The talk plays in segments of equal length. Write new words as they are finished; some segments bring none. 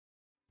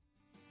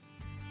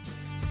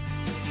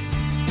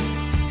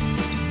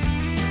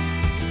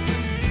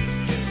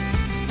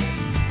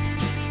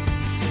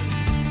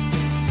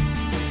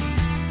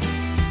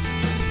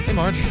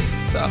Marge.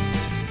 What's up?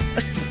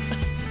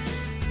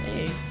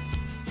 Hey.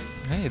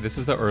 Hey, this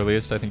is the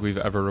earliest I think we've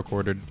ever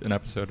recorded an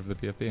episode of the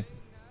PFB.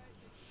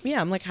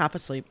 Yeah, I'm like half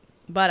asleep,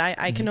 but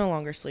I can no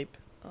longer sleep.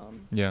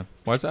 Yeah.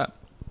 Why's that?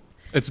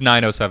 It's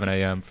 9:07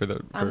 a.m.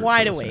 I'm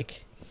wide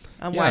awake.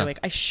 I'm wide awake.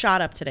 I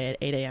shot up today at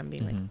 8 a.m.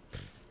 being like...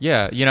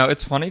 Yeah, you know,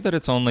 it's funny that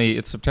it's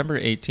September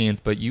 18th,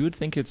 but you would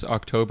think it's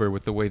October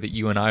with the way that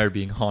you and I are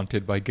being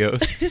haunted by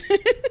ghosts.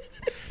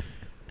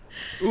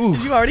 Ooh.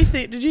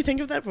 Did you think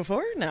of that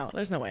before? No,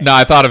 there's no way. No,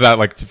 I thought of that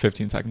like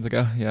 15 seconds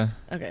ago. Yeah.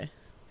 Okay.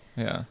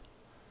 Yeah.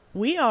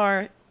 We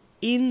are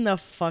in the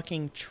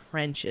fucking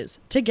trenches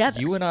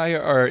together. You and I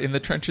are in the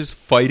trenches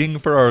fighting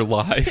for our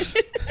lives.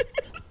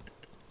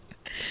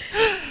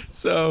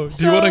 So,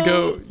 do you want to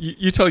go?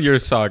 You tell your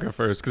saga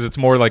first, because it's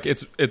more like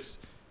it's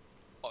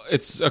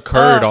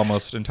occurred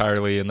almost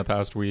entirely in the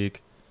past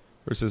week,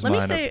 versus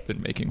mine I've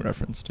been making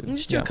reference to. Let me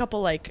just do a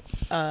couple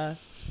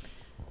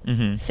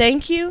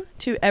Thank you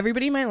to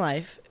everybody in my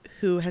life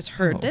who has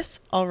heard this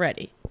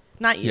already.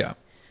 Not you. Yeah.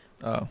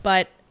 Oh.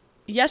 But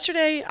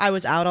yesterday I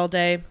was out all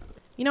day.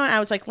 You know what? I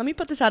was like, let me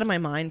put this out of my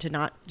mind to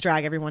not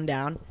drag everyone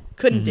down.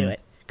 Couldn't do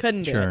it.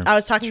 Couldn't do it. I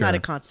was talking about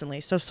it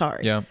constantly. So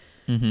sorry. Yeah.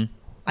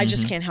 I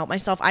just can't help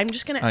myself. I'm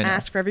just going to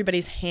ask for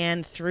everybody's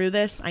hand through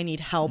this. I need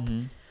help.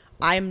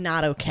 I'm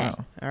not okay.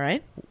 Wow. All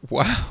right?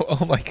 Wow.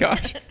 Oh my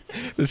gosh.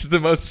 This is the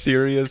most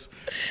serious.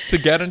 To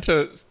get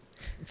into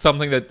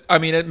something that, I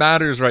mean, it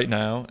matters right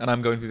now. And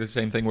I'm going through the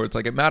same thing where it's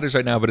like, it matters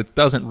right now, but it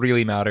doesn't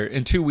really matter.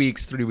 In 2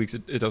 weeks, 3 weeks,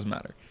 it doesn't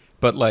matter.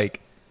 But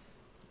like,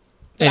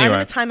 anyway. I'm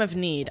in a time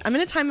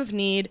of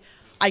need.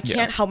 I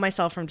can't help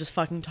myself from just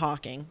fucking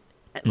talking.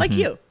 Like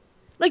you.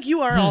 Like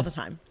you are all the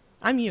time.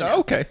 I'm you now.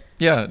 Okay.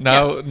 Yeah.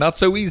 Now, not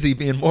so easy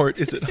being Mort,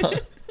 is it, huh?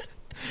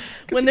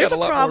 When there's a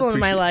problem in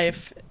my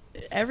life,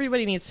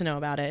 everybody needs to know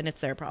about it, and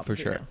it's their problem.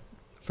 For sure.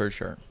 For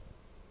sure.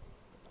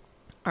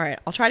 All right.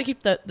 I'll try to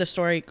keep the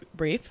story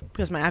brief,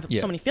 because I have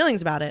so many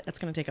feelings about it. That's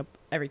going to take up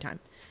every time.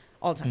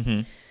 All the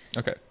time.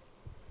 Okay.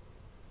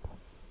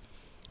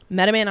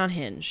 Met a man on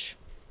Hinge.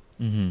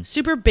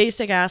 Super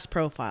basic-ass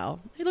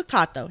profile. He looked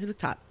hot, though.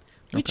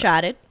 We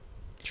chatted.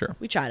 Sure.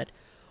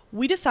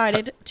 We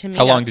decided to meet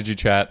How long did you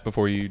chat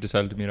before you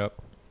decided to meet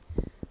up?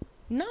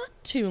 Not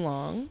too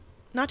long.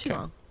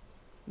 Long.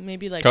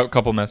 Maybe like...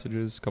 couple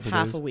messages, couple days?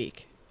 Half a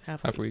week.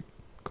 Half a week.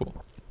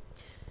 Cool.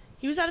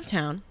 He was out of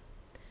town.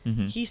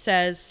 He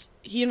says...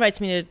 He invites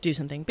me to do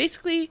something.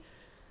 Basically,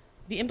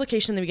 the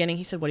implication in the beginning,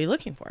 he said, what are you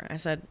looking for? I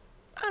said,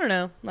 I don't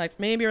know. Like,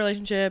 maybe a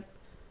relationship.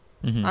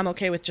 I'm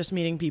okay with just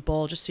meeting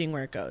people, just seeing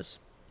where it goes.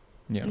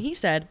 Yeah. And he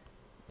said...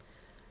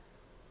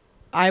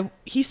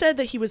 He said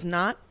that he was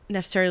not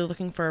necessarily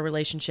looking for a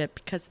relationship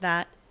because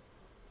that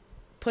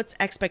puts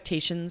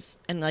expectations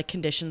and like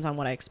conditions on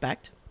what I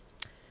expect.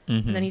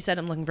 And then he said,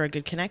 I'm looking for a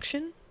good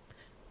connection.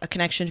 A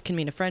connection can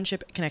mean a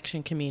friendship. A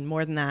connection can mean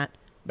more than that.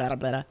 Blah, blah,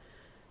 blah.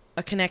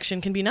 A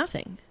connection can be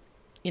nothing.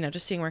 You know,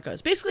 just seeing where it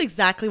goes. Basically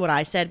exactly what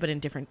I said, but in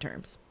different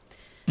terms.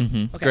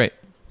 Okay. Great.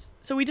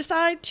 So we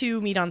decide to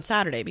meet on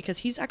Saturday because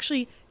he's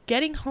actually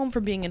getting home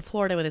from being in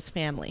Florida with his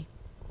family.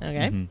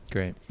 Okay.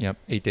 Great. Yep.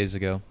 8 days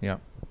ago. Yeah.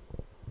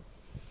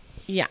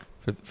 Yeah.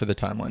 For the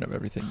timeline of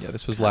everything. Yeah,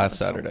 this was last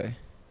Saturday.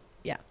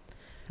 Yeah.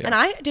 And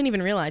I didn't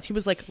even realize he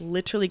was like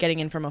literally getting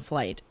in from a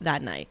flight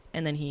that night.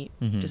 And then he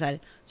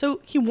decided. So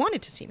he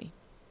wanted to see me.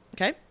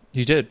 Okay.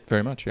 He did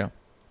very much. Yeah.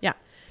 Yeah.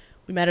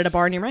 We met at a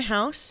bar near my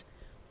house.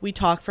 We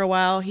talked for a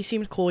while. He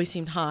seemed cool. He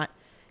seemed hot.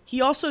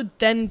 He also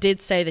then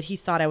did say that he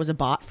thought I was a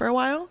bot for a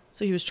while.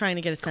 So he was trying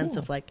to get a sense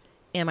of like,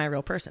 am I a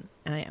real person?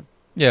 And I am.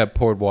 Yeah.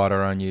 Poured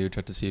water on you.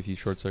 Tried to see if you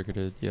short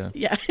circuited. Yeah.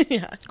 Yeah.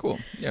 Yeah. Cool.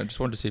 Yeah. Just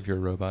wanted to see if you're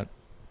a robot.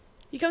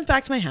 He comes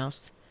back to my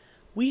house.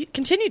 We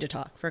continue to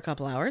talk for a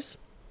couple hours.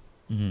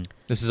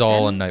 This is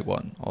all on night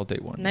one, all day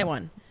one. Night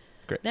one.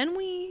 Great. Then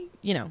we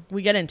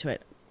get into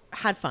it.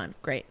 Had fun.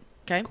 Great.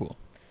 Okay. Cool.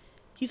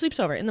 He sleeps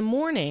over. In the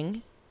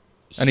morning.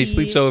 And he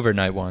sleeps over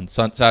night one,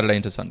 Saturday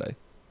into Sunday.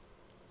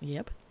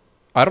 Yep.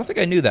 I don't think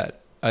I knew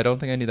that. I don't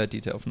think I knew that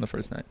detail from the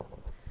first night.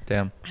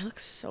 Damn. I look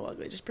so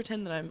ugly. Just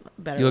pretend that I'm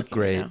better. You look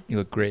great. Right now. You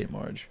look great,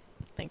 Marge.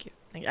 Thank you.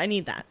 I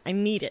need that. I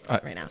need it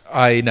right now.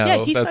 I know.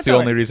 Yeah, that's the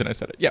only reason I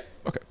said it. Yeah.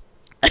 Okay.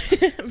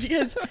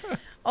 Because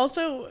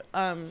also,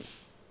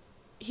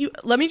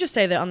 let me just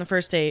say that on the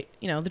first date,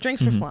 the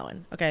drinks were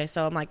flowing. Okay,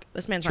 so I'm like,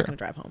 this man's not going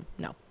to drive home.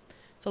 No.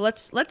 So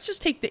let's just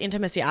take the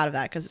intimacy out of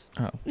that because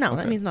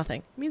that means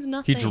nothing. It means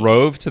nothing. He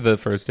drove to the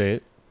first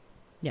date.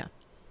 Yeah.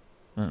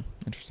 Oh,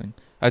 interesting.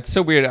 It's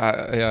so weird.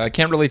 I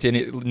can't relate to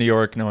New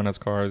York. No one has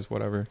cars.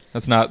 Whatever.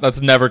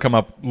 That's never come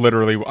up.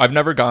 Literally, I've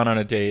never gone on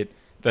a date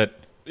that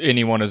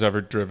anyone has ever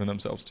driven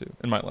themselves to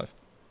in my life.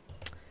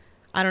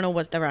 I don't know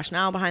what the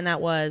rationale behind that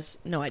was.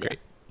 No idea. Great.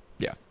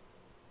 Yeah.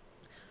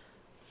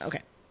 Okay.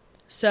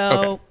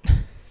 So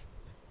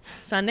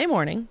Sunday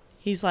morning,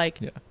 he's like,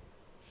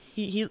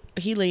 he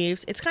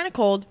leaves. It's kind of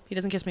cold. He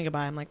doesn't kiss me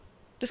goodbye. I'm like,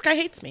 this guy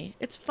hates me.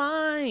 It's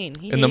fine.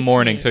 He in the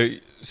morning.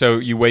 Me. So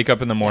you wake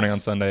up in the morning on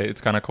Sunday.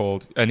 It's kind of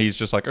cold, and he's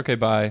just like, okay,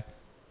 bye.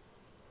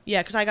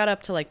 Yeah, because I got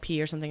up to, like,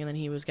 pee or something, and then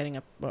he was getting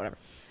up, whatever.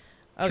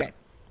 Okay. Sure.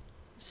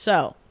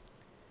 So,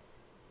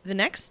 The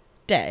next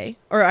day,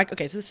 or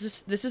okay, so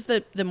this is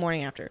the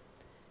morning after.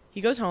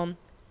 He goes home.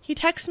 He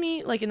texts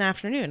me like in the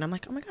afternoon. I'm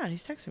like, oh my God,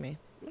 he's texting me.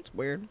 That's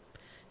weird. He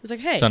was like,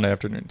 hey. Sunday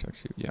afternoon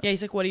text you. Yeah. Yeah,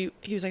 he's like,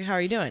 he was like, how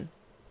are you doing?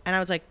 And I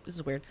was like, this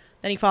is weird.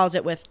 Then he follows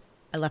it with,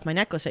 I left my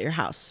necklace at your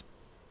house.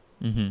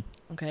 Mm-hmm.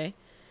 Okay.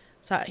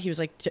 So he was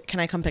like, can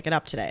I come pick it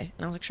up today?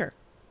 And I was like, sure.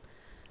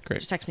 Great.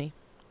 Just text me.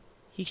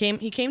 He came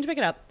to pick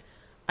it up.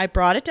 I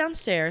brought it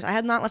downstairs. I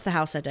had not left the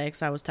house that day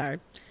because I was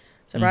tired.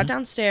 So I brought it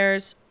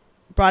downstairs,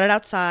 brought it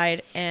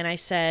outside, and I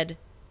said,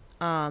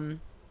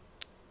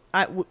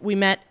 we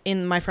met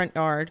in my front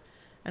yard,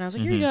 and I was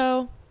like, here you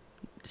go.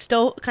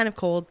 Still kind of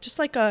cold, just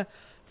like a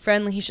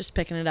friendly, he's just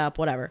picking it up,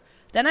 whatever.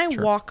 Then I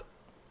walk,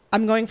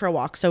 I'm going for a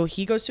walk. So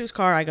he goes to his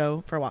car, I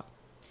go for a walk.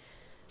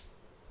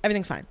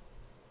 Everything's fine.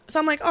 So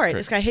I'm like, all right,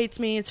 this guy hates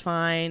me, it's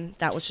fine.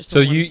 That was just so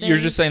you're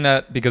just saying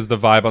that because the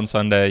vibe on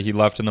Sunday, he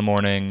left in the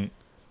morning,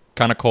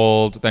 kind of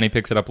cold, then he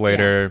picks it up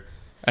later,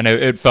 and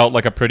it felt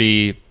like a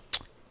pretty,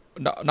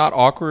 not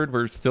awkward,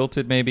 but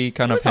stilted maybe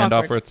kind of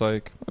handoff where it's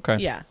like, okay.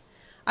 Yeah.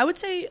 I would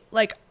say,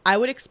 like, I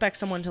would expect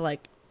someone to,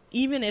 like,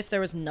 even if there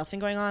was nothing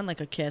going on,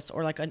 like a kiss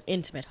or like an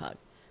intimate hug.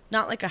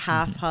 Not like a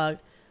half hug,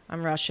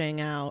 I'm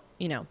rushing out,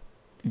 you know.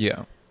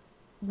 Yeah.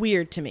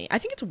 Weird to me. I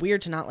think it's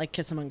weird to not, like,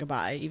 kiss someone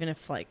goodbye, even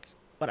if, like,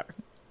 whatever.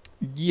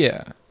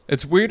 Yeah.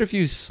 It's weird if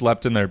you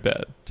slept in their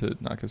bed to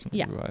not kiss them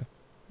goodbye.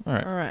 All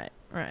right.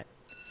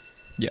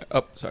 Yeah.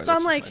 Oh, sorry. So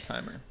I'm like, my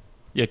timer.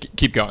 Yeah,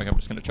 keep going. I'm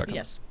just going to check.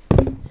 Yes.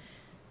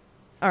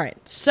 All right.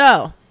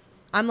 So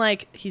I'm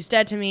like, he's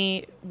dead to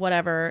me.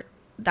 Whatever.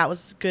 That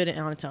was good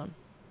on its own.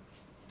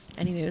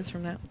 Any news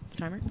from that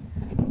timer?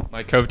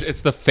 My COVID.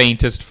 It's the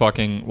faintest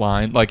fucking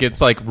line. Like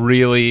it's like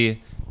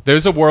really.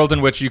 There's a world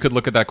in which you could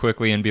look at that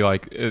quickly and be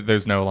like,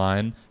 "There's no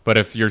line." But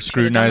if you're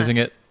scrutinizing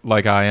it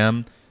like I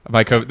am,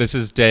 my COVID. This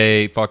is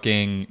day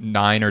fucking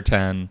 9 or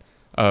 10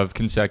 of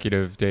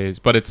consecutive days.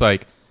 But it's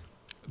like.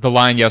 The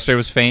line yesterday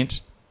was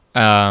faint.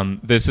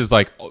 This is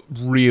like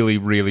really,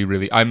 really,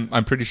 really.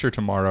 I'm pretty sure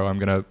tomorrow I'm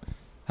gonna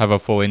have a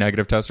fully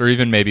negative test, or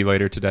even maybe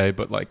later today.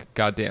 But like,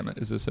 god damn it,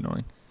 is this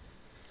annoying?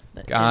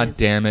 God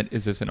damn it,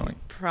 is this annoying?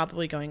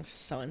 Probably going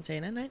so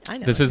insane, and I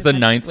know. This is the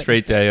 9th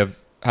straight day of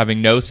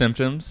having no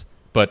symptoms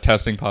but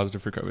testing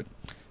positive for COVID.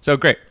 So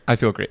great. I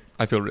feel great.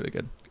 I feel really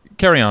good.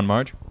 Carry on,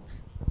 Marge.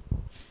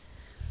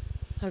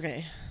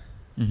 Okay.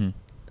 Mm-hmm.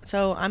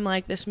 So I'm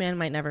like, this man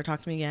might never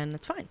talk to me again.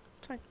 It's fine.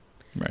 It's fine.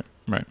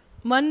 Right.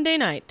 Monday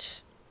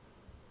night,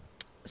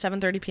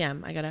 7:30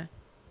 p.m. I got a,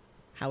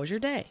 how was your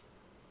day?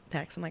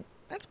 Text. I'm like,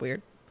 that's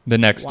weird. The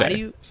next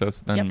day. So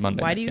it's then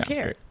Monday. Why do you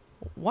care? Great.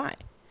 Why?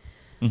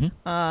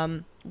 Mm-hmm.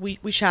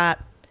 We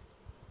chat.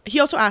 He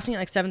also asked me at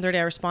like 7:30.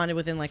 I responded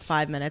within like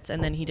 5 minutes,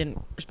 and then he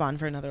didn't respond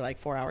for another like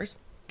 4 hours.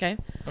 Okay.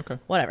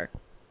 Whatever.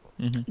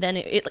 Mm-hmm. Then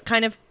it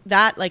kind of,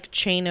 that like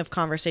chain of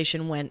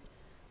conversation went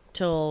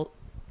till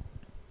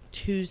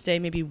Tuesday,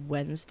 maybe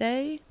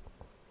Wednesday.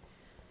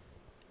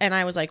 And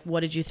I was like,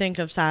 what did you think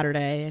of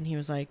Saturday? And he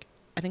was like,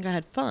 I think I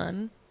had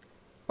fun.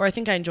 Or I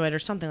think I enjoyed it or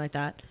something like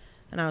that.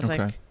 And I was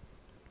like,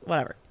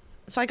 whatever.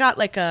 So I got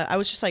like I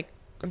was just like,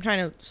 I'm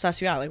trying to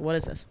suss you out. Like, what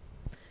is this?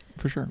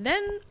 For sure.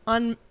 Then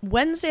on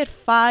Wednesday at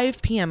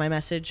 5 p.m. I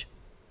message,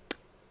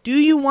 do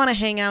you want to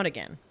hang out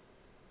again?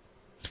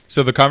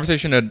 So the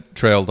conversation had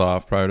trailed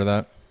off prior to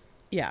that?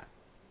 Yeah.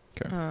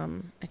 Okay.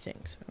 I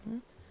think so.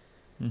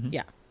 Mm-hmm.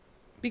 Yeah.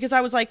 Because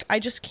I was like, I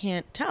just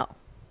can't tell.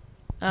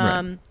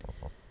 Right.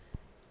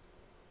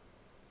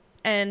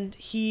 And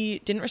he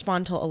didn't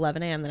respond until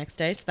 11 a.m. the next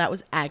day. So that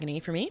was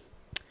agony for me.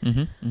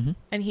 Mm-hmm. Mm-hmm.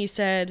 And he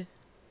said,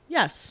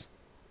 yes.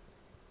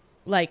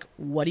 Like,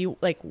 what do you,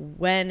 like,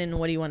 when and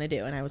what do you want to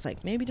do? And I was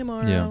like, maybe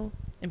tomorrow,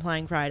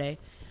 implying Friday,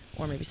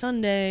 or maybe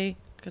Sunday,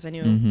 because I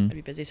knew I'd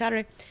be busy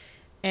Saturday.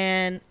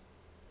 And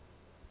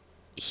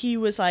he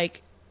was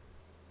like,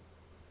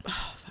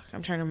 oh, fuck,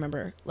 I'm trying to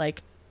remember.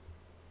 Like,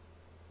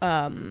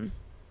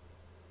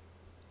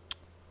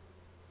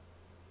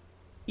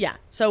 yeah.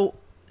 So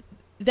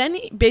then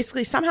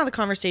basically somehow the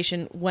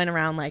conversation went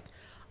around like,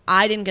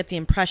 I didn't get the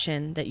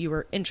impression that you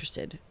were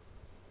interested.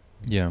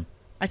 Yeah.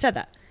 I said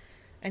that.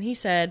 And he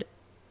said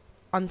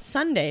on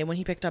Sunday when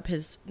he picked up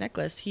his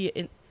necklace, he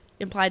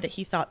implied that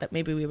he thought that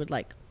maybe we would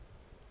like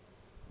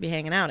be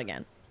hanging out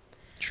again.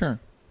 Sure.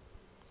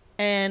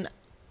 And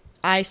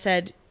I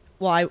said,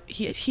 well,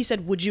 he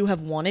said, would you have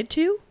wanted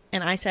to?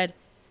 And I said,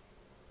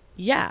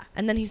 yeah.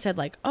 And then he said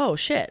like, oh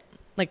shit.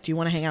 Like, do you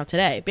want to hang out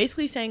today?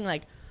 Basically saying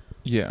like,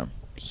 yeah.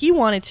 He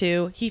wanted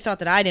to. He thought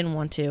that I didn't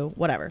want to.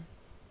 Whatever.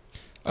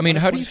 I mean,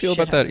 how do you feel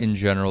about that in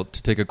general?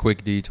 To take a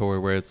quick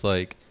detour where it's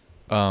like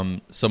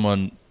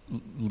someone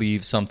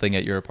leaves something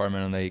at your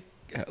apartment and they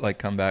like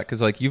come back.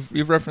 Because like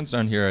you've referenced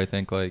on here, I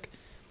think like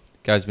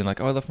guys being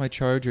like, oh, I left my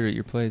charger at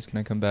your place. Can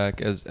I come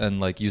back? And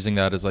like using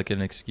that as like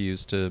an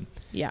excuse to.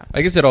 Yeah.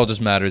 I guess it all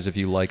just matters if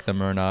you like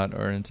them or not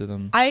or into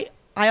them. I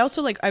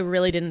also like, I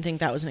really didn't think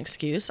that was an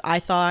excuse. I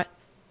thought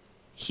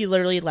he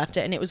literally left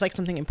it and it was like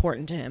something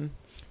important to him.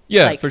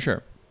 Yeah, like, for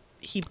sure.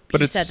 He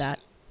said that.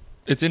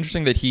 It's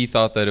interesting that he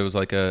thought that it was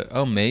like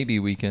maybe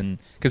we can,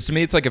 because to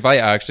me it's like if I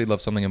actually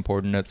left something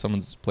important at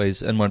someone's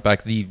place and went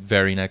back the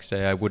very next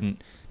day, I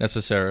wouldn't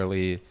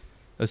necessarily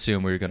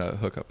assume we were gonna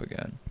hook up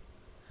again.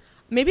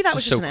 Maybe that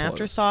was just so an close.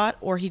 Afterthought,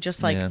 or he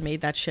just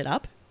made that shit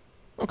up.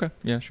 Okay,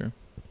 yeah, sure.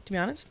 To be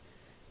honest,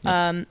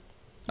 yeah.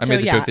 I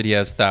made the joke that he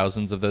has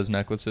thousands of those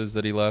necklaces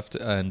that he left,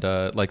 and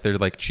like they're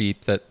like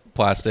cheap, that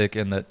plastic,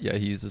 and that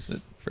he uses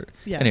it for.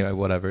 Yeah. Anyway,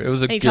 whatever. It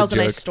was a good joke. He tells a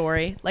nice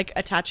story, like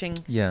attaching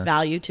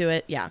value to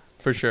it. Yeah.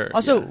 For sure.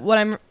 Also, what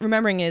I'm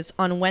remembering is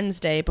on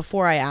Wednesday,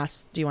 before I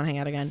asked, "Do you want to hang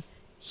out again?"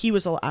 he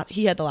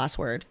had the last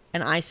word,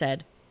 and I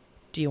said,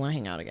 "Do you want to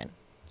hang out again?"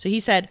 So he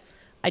said,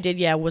 "I did.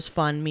 Yeah, it was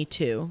fun. Me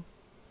too."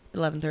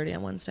 11:30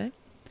 on Wednesday.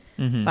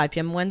 5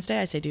 p.m. Wednesday,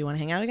 I say, "Do you want to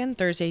hang out again?"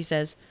 Thursday, he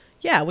says,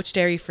 "Yeah. Which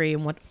day are you free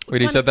and what?"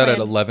 Wait, he said that at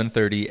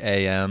 11:30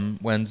 a.m.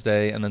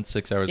 Wednesday, and then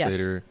 6 hours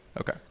later.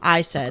 Okay.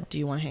 I said, "Do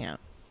you want to hang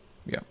out?"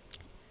 Yeah.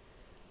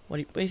 What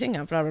are you thinking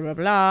of? Blah blah blah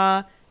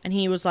blah. And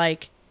he was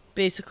like,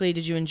 basically,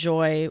 did you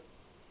enjoy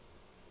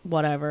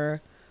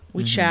whatever?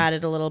 We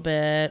chatted a little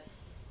bit.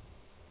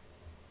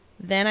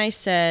 Then I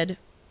said,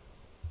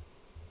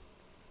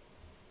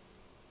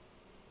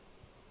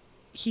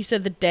 he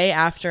said the day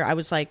after, I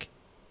was like,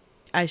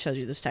 I showed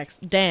you this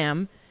text.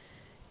 Damn.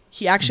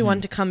 He actually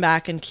wanted to come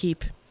back and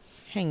keep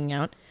hanging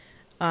out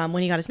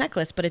when he got his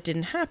necklace, but it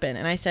didn't happen.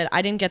 And I said,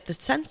 I didn't get the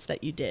sense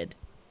that you did.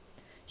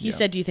 He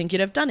said, do you think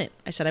you'd have done it?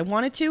 I said, I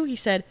wanted to. He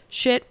said,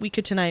 shit, we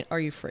could tonight. Are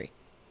you free?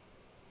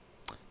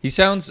 He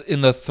sounds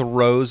in the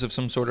throes of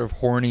some sort of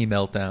horny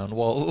meltdown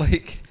while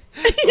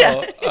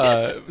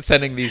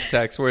sending these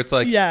texts where it's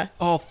like,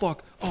 oh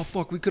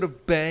fuck, we could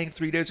have banged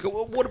 3 days ago.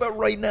 Well, what about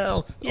right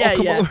now? Yeah,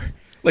 come over.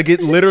 Like it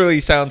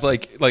literally sounds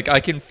like I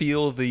can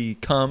feel the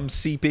cum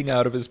seeping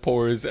out of his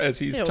pores as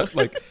he's as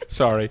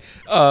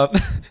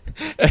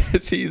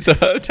he's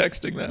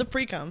texting that. The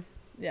pre-cum.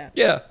 Yeah.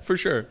 Yeah, for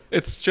sure.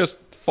 It's just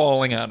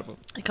falling out of him.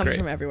 It comes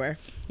from everywhere.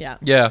 Yeah.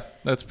 Yeah,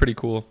 that's pretty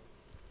cool.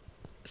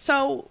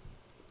 So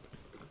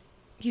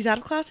he's out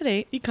of class at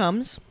 8. He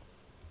comes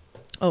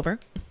over.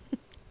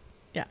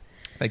 Yeah.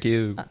 Thank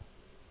you.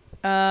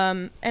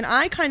 And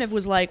I kind of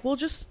was like, well,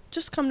 just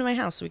come to my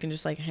house so we can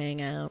just like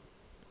hang out,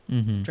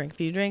 drink a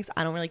few drinks.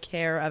 I don't really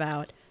care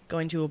about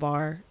going to a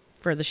bar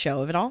for the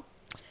show of it all.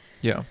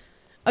 Yeah.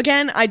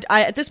 Again, I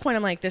at this point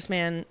I'm like, this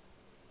man,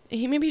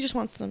 he just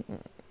wants some,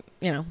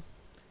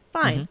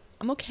 fine.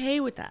 I'm okay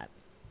with that.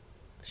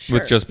 Sure.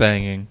 With just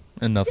banging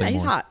and nothing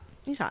more. Yeah,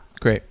 he's hot.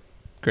 Great.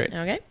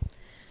 Okay.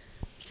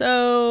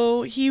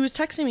 So he was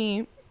texting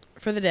me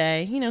for the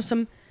day,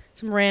 some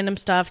random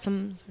stuff,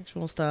 some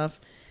sexual stuff.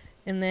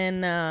 And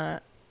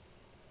then...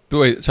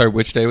 Wait, sorry,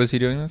 which day was he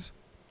doing this?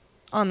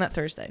 On that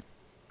Thursday.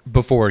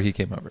 Before he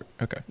came over.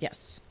 Okay.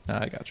 Yes.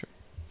 I got you.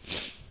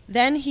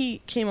 Then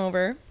he came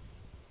over.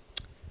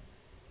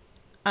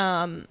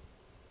 And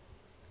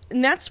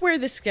that's where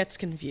this gets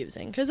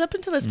confusing. Because up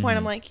until this point,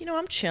 I'm like,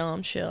 I'm chill.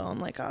 I'm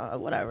like, oh,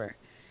 whatever.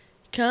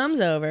 Comes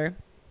over.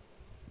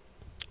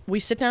 We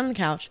sit down on the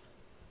couch.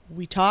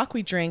 We talk.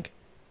 We drink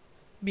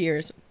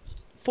beers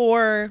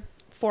for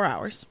 4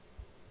 hours.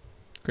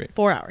 Great.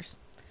 4 hours.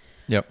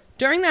 Yep.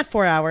 During that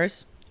 4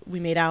 hours, we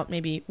made out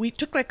maybe. We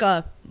took like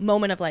a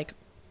moment of like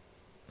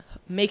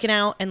making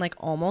out and like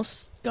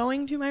almost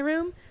going to my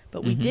room,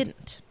 but we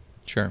didn't.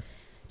 Sure.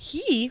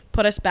 He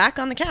put us back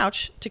on the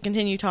couch to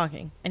continue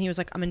talking. And he was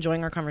like, I'm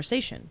enjoying our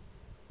conversation.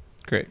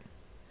 Great.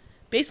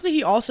 Basically,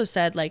 he also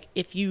said, like,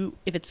 if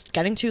it's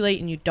getting too late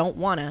and you don't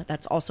wanna,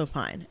 that's also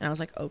fine. And I was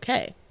like,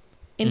 okay.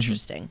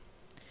 Interesting.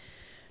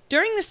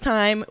 During this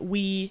time,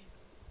 we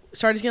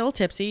started to get a little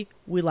tipsy.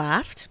 We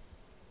laughed.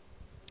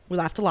 We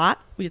laughed a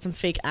lot. We did some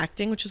fake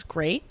acting, which is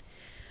great.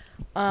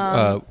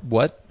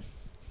 What?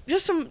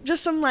 Just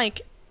some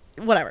like,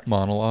 whatever.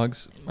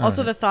 Monologues?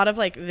 Also, the thought of,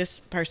 like,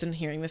 this person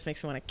hearing this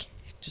makes me want to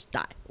just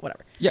die.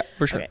 Whatever. Yeah,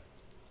 for sure. Okay.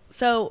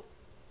 So,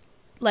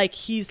 like,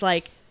 he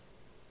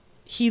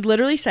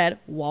literally said,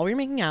 while we were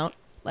making out,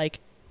 like,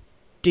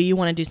 do you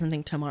want to do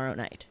something tomorrow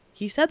night?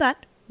 He said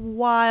that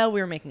while we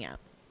were making out.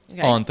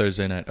 Okay. On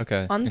Thursday night.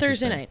 Okay. On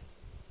Thursday night.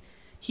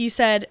 He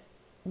said,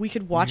 we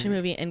could watch a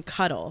movie and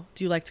cuddle.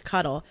 Do you like to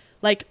cuddle?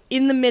 Like,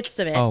 in the midst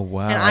of it. Oh,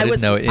 wow. And I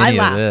didn't know any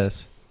of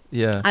this.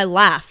 Yeah. I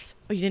laughed.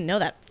 Oh, you didn't know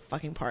that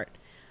fucking part.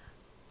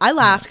 I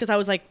laughed because I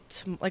was like,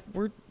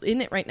 we're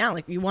in it right now.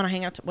 Like, you want to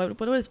hang out.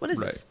 What is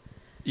this?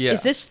 Yeah.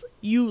 Is this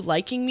you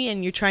liking me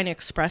and you're trying to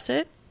express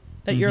it?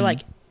 That you're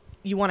like,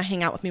 you want to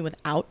hang out with me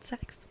without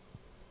sex?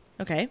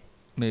 Okay.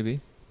 Maybe.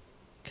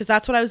 Because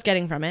that's what I was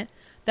getting from it.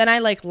 Then I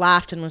like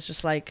laughed and was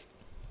just like,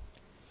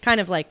 kind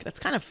of like, that's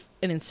kind of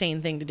an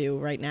insane thing to do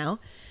right now.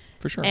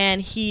 For sure.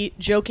 And he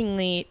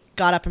jokingly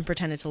got up and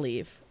pretended to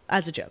leave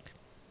as a joke.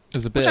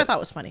 As a bit. Which I thought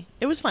was funny.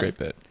 It was funny. Great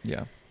bit.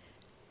 Yeah.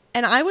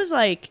 And I was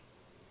like,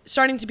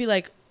 starting to be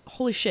like,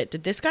 holy shit,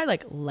 did this guy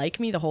like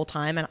me the whole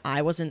time and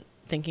I wasn't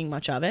thinking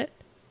much of it?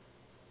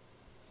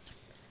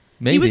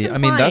 Maybe. I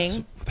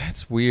mean,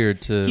 that's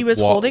weird to... He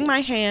was holding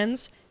my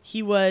hands.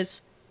 He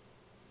was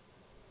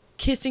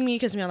kissing me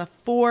on the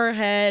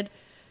forehead,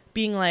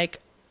 being like,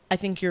 I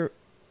think you're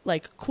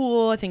like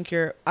cool. I think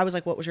I was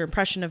like, what was your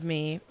impression of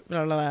me?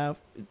 Blah, blah,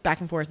 blah, back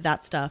and forth,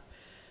 that stuff.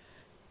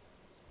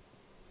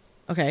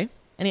 Okay.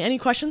 Any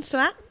questions to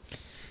that?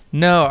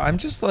 No, I'm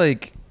just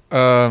like...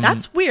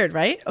 That's weird,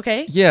 right?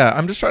 Okay. Yeah,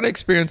 I'm just trying to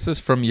experience this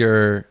from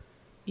your...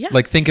 Yeah.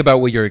 Like, think about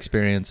what your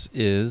experience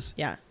is.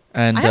 Yeah.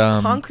 And I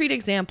have concrete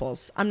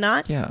examples. I'm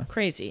not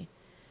crazy.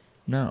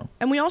 No.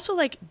 And we also,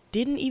 like,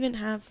 didn't even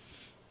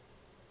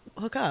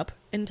hook up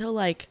until,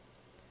 like,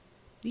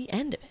 the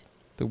end of it.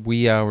 The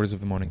wee hours of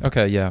the morning.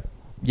 Okay, yeah.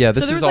 Yeah,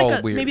 this is all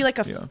like weird. Maybe like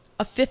a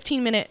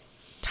 15-minute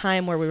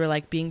time where we were,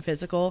 like, being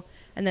physical,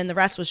 and then the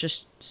rest was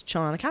just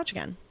chilling on the couch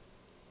again.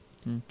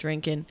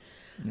 Drinking.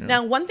 Yeah.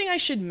 Now, one thing I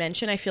should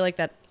mention, I feel like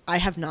that I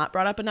have not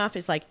brought up enough,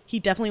 is, like, he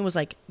definitely was,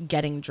 like,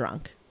 getting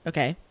drunk.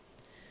 Okay?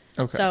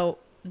 Okay. So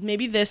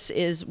maybe this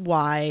is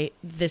why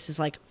this is,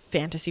 like,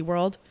 fantasy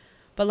world.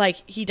 But,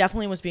 like, he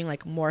definitely was being,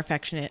 like, more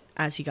affectionate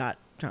as he got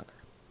drunker.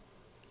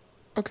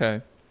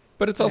 Okay.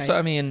 But it's also,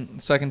 I mean,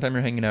 second time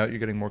you're hanging out, you're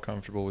getting more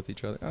comfortable with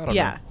each other. I don't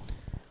know.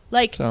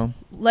 Like,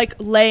 like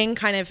laying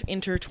kind of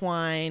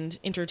intertwined,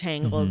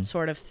 intertangled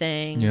sort of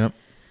thing. Yep.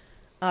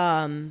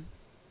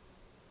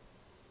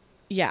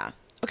 Yeah.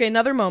 Okay,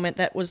 another moment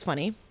that was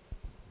funny.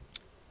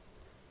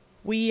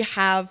 We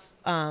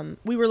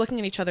were looking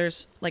at each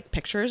other's, like,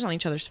 pictures on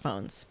each other's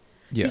phones.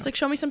 Yeah. He's like,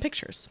 show me some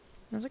pictures.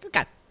 And I was like,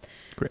 okay.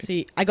 Great.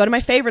 So I go to my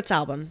favorites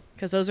album,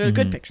 because those are the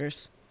good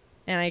pictures.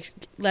 And I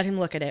let him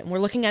look at it, and we're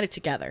looking at it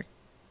together.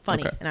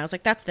 Funny. Okay. And I was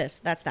like, that's this,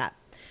 that's that.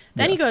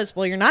 Then he goes,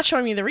 well, you're not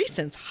showing me the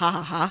recents. Ha,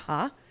 ha, ha,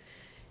 ha.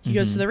 He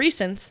goes to the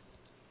recents.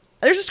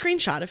 There's a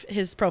screenshot of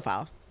his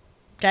profile.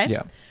 Okay?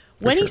 Yeah.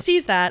 When he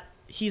sees that,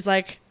 he's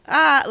like,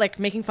 like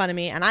making fun of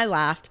me. And I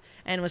laughed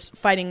and was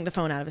fighting the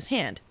phone out of his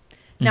hand.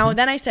 Now,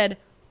 then I said,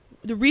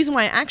 the reason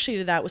why I actually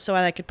did that was so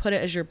I could put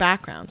it as your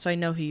background so I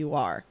know who you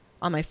are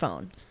on my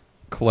phone.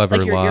 Clever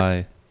like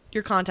lie.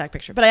 Your contact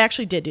picture. But I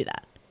actually did do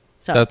that.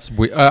 So that's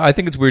weird. I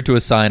think it's weird to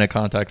assign a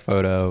contact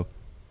photo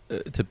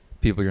to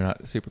people you're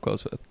not super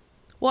close with.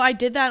 Well, I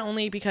did that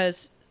only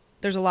because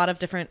there's a lot of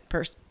different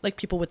like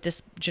people with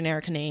this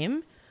generic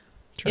name.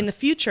 Sure. In the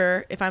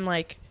future, if I'm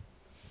like,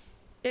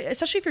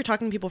 especially if you're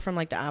talking to people from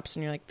like the apps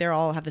and you're like, they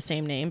all have the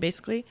same name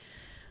basically.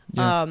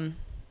 Yeah.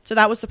 So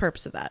that was the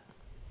purpose of that.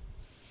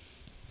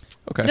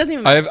 Okay.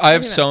 I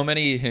have so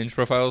many Hinge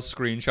profiles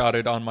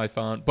screenshotted on my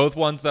phone. Both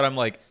ones that I'm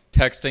like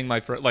texting my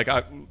friend, like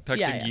I'm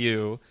texting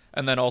you,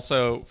 and then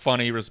also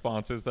funny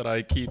responses that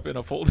I keep in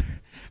a folder,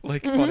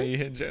 like funny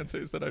Hinge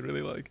answers that I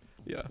really like.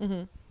 Yeah.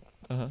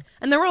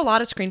 And there were a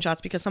lot of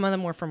screenshots because some of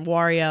them were from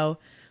Wario,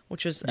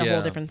 which was a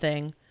whole different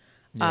thing.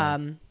 Yeah.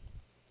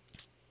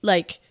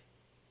 Like,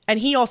 and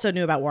he also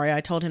knew about Wario.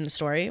 I told him the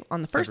story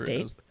on the first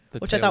date,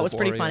 which I thought was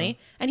pretty funny.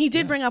 And he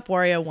did bring up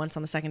Wario once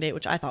on the second date,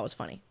 which I thought was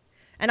funny.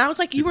 And I was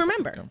like, you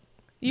remember.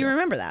 You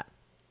remember that.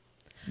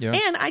 Yeah.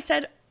 And I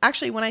said,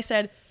 actually, when I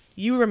said,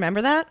 you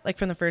remember that? Like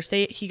from the first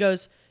date, he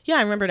goes, yeah,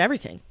 I remembered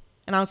everything.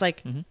 And I was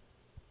like,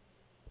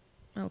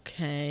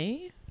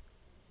 okay.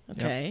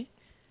 Yep.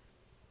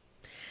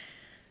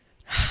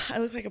 I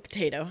look like a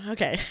potato.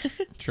 Okay.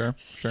 Sure.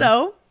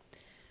 So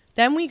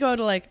then we go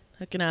to like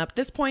hooking up. At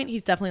this point,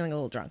 he's definitely like a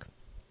little drunk.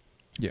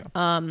 Yeah.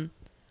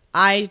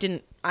 I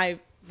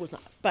was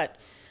not. But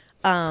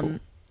cool.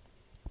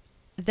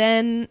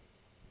 Then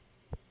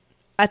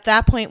at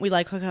that point, we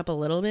like hook up a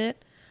little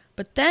bit.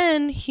 But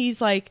then he's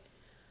like,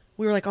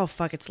 we were like, oh,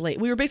 fuck, it's late.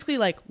 We were basically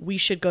like, we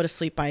should go to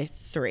sleep by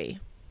 3.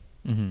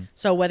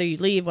 So whether you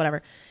leave,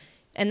 whatever.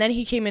 And then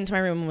he came into my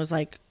room and was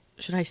like,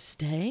 should I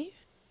stay?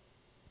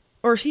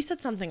 Or he said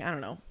something, I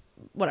don't know,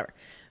 whatever.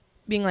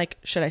 Being like,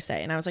 should I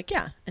stay? And I was like,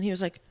 yeah. And he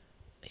was like,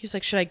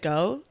 should I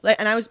go? Like,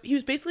 and he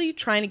was basically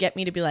trying to get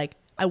me to be like,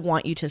 I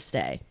want you to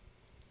stay.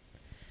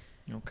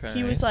 Okay.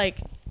 He was like,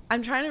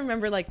 I'm trying to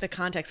remember like the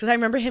context. Because I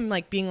remember him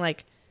like being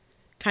like,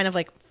 kind of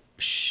like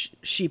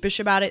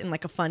sheepish about it in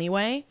like a funny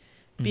way.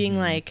 Being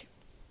like,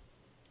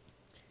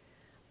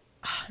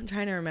 I'm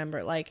trying to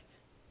remember, like,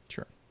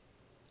 sure.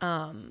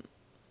 And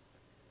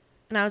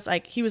I was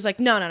like, he was like,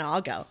 no,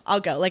 I'll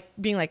go. Like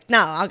being like,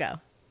 no, I'll go.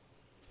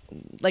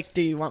 Like,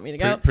 do you want me to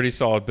go? Pretty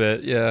solid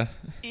bit. Yeah.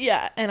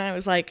 Yeah. And I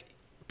was like,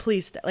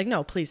 please stay. Like,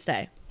 no, please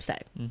stay.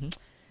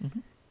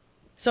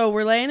 So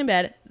we're laying in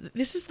bed.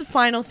 This is the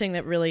final thing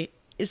that really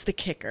is the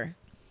kicker.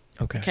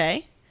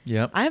 Okay.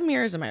 Yep. I have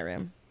mirrors in my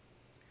room.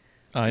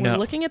 I know. We're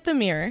looking at the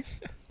mirror,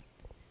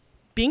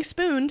 being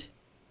spooned.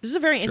 This is a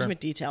very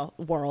intimate detail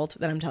world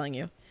that I'm telling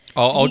you.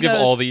 I'll give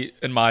all the,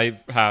 in my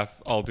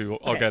half, I'll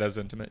get as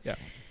intimate. Yeah.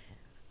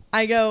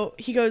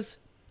 He goes,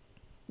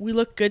 we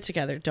look good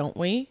together, don't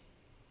we?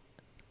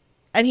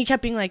 And he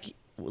kept being like,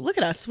 look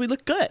at us. We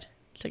look good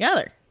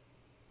together.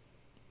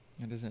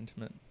 That is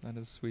intimate. That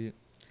is sweet.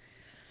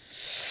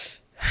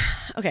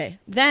 Okay.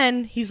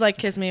 Then he's like,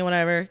 kiss me,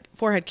 whatever.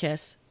 Forehead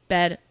kiss,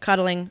 bed,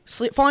 cuddling,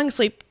 falling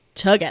asleep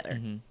together.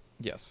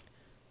 Yes.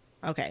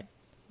 Okay.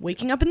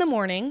 Waking up in the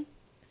morning.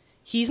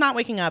 He's not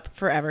waking up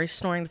forever. He's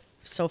snoring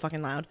so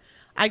fucking loud.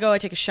 I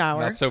take a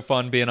shower. Not so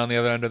fun being on the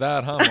other end of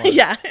that, huh?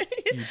 Yeah.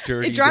 You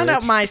dirty It drowned bitch.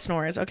 out my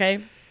snores,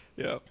 okay?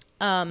 Yeah.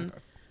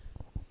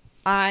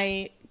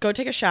 I go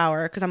take a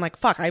shower because I'm like,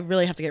 fuck, I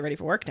really have to get ready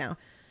for work now.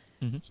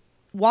 Mm-hmm.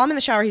 While I'm in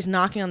the shower, he's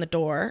knocking on the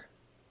door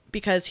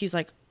because he's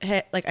like,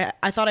 hey, like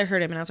I thought I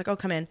heard him and I was like, oh,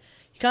 come in.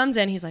 He comes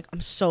in. He's like, I'm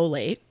so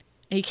late.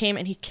 And he came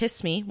and he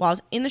kissed me while I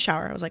was in the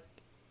shower. I was like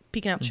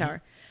peeking out the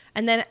shower.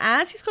 And then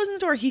as he's closing the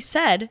door, he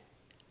said,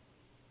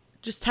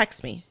 just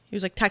text me. He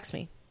was like, text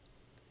me.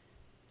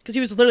 Because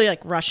he was literally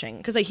like rushing.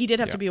 Because like, he did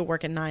have to be at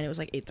work at 9. It was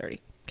like 8:30.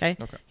 Okay?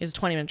 He has a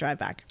 20-minute drive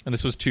back. And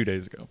this was 2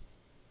 days ago.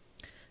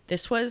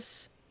 This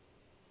was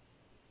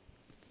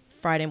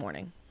Friday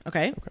morning.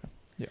 Okay? Okay.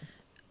 Yeah.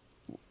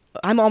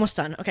 I'm almost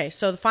done. Okay,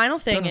 so the final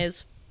thing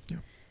is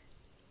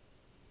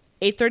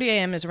 8:30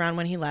 a.m. is around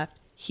when he left.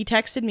 He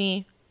texted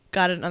me,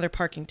 got another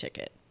parking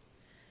ticket.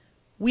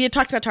 We had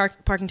talked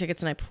about parking tickets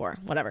the night before,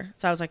 whatever.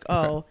 So I was like,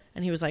 oh. Okay.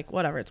 And he was like,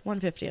 whatever, it's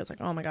 $150. I was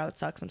like, oh my God, that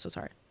sucks. I'm so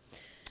sorry.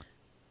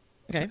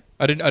 Okay.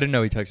 I didn't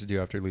know he texted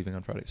you after leaving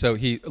on Friday. So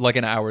he, like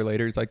an hour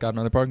later, he's like, got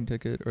another parking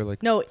ticket or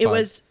like. No, it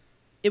was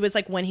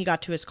like when he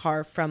got to his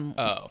car from.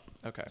 Oh,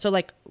 okay. So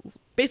like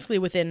basically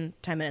within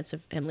 10 minutes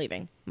of him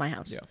leaving my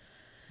house. Yeah.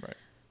 Right.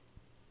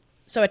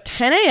 So at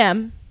 10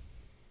 a.m.,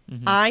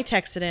 I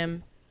texted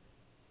him,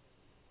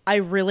 I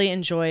really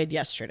enjoyed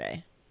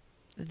yesterday.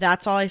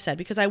 That's all I said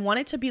because I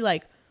wanted to be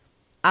like,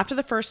 after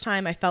the first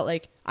time, I felt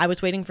like I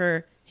was waiting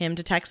for him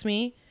to text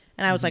me.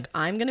 And I was like,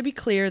 I'm going to be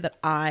clear that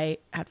I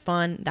had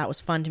fun. That was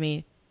fun to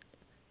me.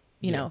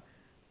 You know,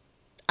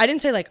 I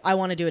didn't say like, I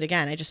want to do it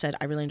again. I just said,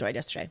 I really enjoyed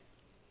yesterday.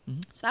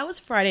 So that was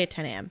Friday at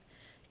 10 a.m.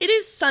 It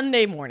is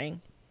Sunday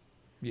morning.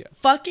 Yeah.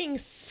 Fucking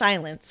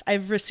silence.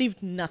 I've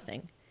received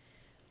nothing.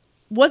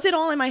 Was it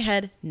all in my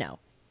head? No.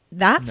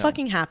 That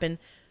fucking happened.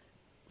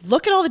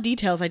 Look at all the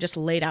details I just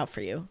laid out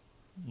for you.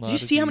 Did you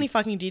see how many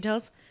fucking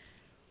details?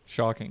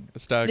 Shocking. A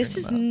staggering This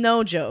is amount.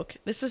 no joke.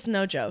 This is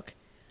no joke.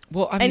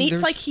 Well, I and mean,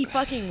 it's like he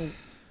fucking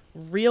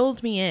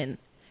reeled me in.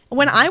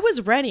 When I was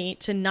ready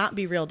to not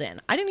be reeled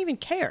in, I didn't even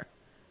care.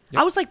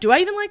 Yep. I was like, do I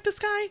even like this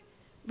guy?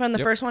 From the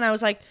first one, I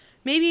was like,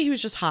 maybe he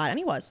was just hot. And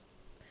he was.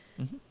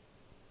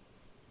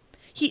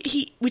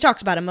 We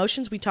talked about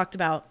emotions. We talked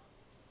about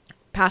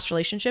past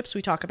relationships.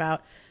 We talked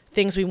about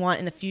things we want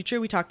in the future.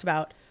 We talked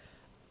about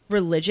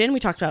religion. We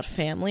talked about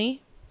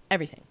family.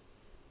 Everything.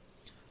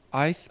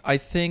 I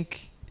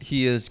think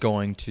he is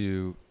going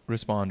to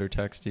respond or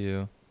text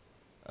you.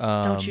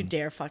 Don't you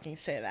dare fucking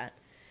say that.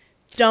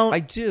 Don't. I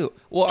do.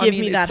 Well, give I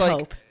mean, me it's that like,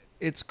 hope.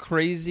 It's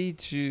crazy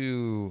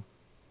to.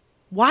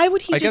 Why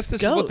would he? I just guess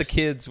this ghost? is what the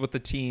kids, what the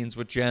teens,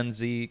 what Gen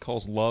Z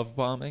calls love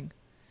bombing.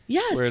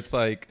 Yes. Where it's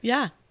like,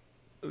 yeah,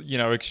 you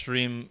know,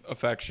 extreme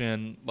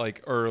affection,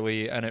 like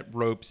early, and it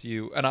ropes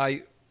you. And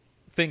I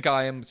think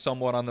I am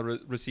somewhat on the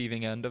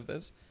receiving end of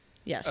this.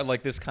 Yes.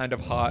 Like this kind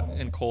of hot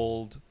and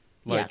cold,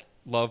 like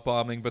love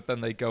bombing, but then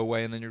they go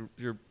away, and then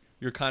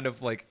you're kind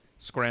of like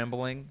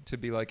scrambling to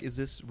be like, is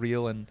this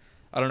real? And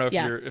I don't know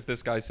if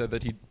this guy said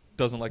that he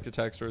doesn't like to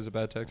text or is a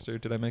bad texter.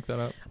 Did I make that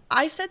up?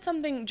 I said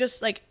something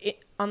just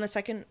like on the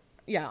second,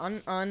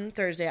 on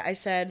Thursday. I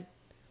said,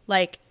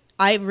 like,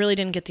 I really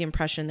didn't get the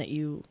impression that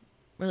you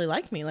really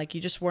liked me. Like,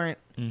 you just weren't,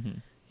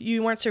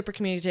 you weren't super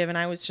communicative, and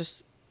I was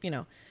just, you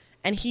know,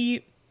 and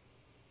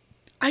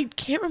I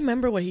can't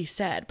remember what he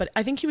said, but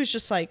I think he was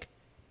just like,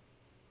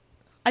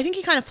 I think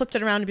he kind of flipped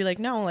it around to be like,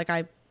 no, like,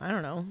 I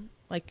don't know,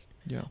 like,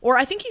 or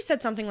I think he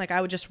said something like,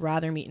 I would just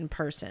rather meet in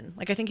person.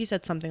 Like, I think he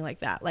said something like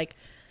that. Like,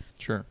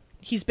 sure.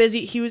 He's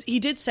busy. He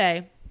did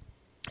say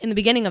in the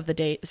beginning of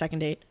the second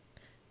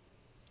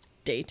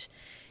date,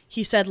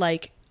 he said,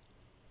 like,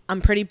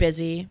 I'm pretty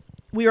busy.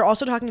 We were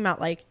also talking about,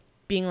 like,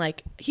 being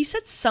like, he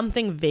said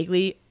something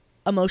vaguely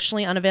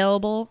emotionally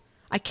unavailable.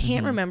 I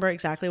can't remember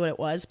exactly what it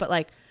was, but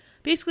like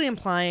basically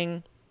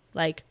implying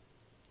like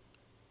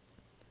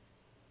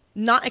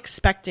not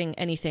expecting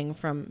anything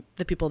from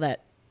the people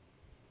that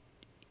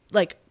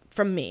like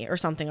from me or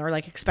something, or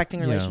like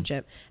expecting a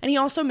relationship. And he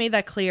also made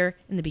that clear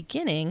in the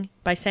beginning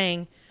by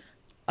saying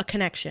a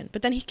connection,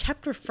 but then he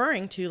kept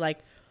referring to like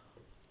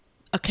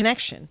a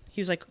connection. He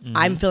was like,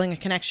 I'm feeling a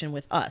connection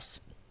with us.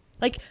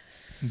 Like,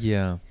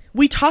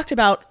 we talked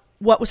about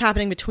what was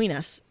happening between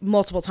us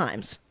multiple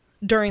times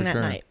during that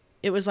night.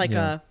 It was like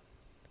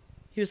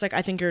he was like,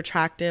 I think you're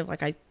attractive.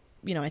 Like, I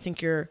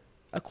think you're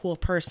a cool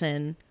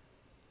person.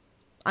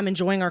 I'm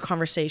enjoying our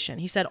conversation.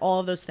 He said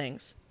all of those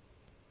things.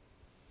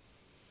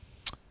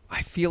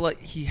 I feel like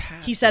he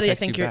has. He said, I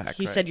think you're,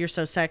 he said, you're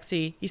so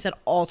sexy. He said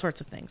all sorts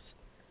of things.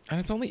 And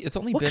it's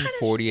only been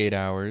 48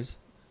 hours.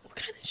 What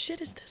kind of shit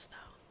is this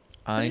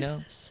though? I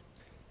know.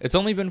 It's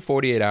only been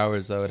 48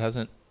 hours though. It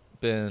hasn't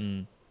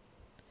been.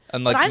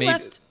 And like, but I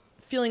left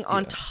feeling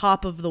on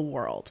top of the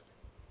world.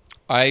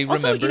 I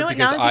also, remember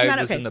because I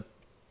was in the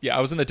I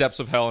was in the depths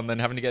of hell, and then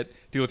having to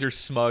deal with your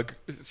smug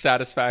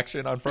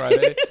satisfaction on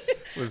Friday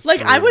was like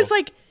brutal. I was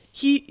like,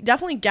 he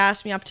definitely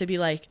gassed me up to be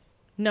like,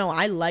 no,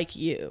 I like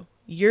you.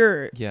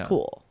 You're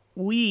cool.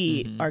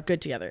 We are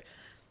good together.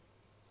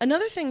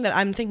 Another thing that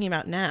I'm thinking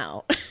about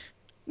now,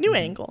 new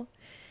angle,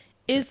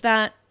 is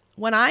that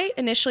when I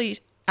initially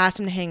asked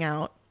him to hang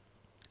out,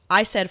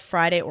 I said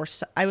Friday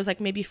I was like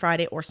maybe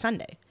Friday or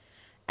Sunday.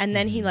 And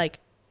then he like,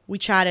 we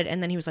chatted,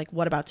 and then he was like,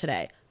 what about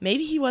today?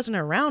 maybe he wasn't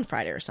around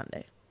Friday or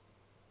Sunday.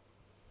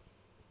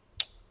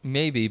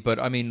 Maybe, but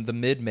I mean, the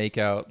mid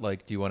makeout,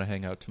 like, do you want to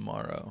hang out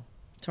tomorrow?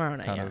 Tomorrow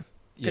night, kind yeah. of,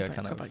 Good yeah, point,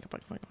 kind good of, point, good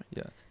point, good point.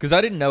 yeah. Because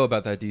I didn't know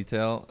about that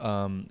detail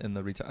in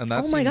the retail, and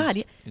that Oh my God,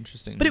 yeah.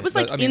 interesting. But it was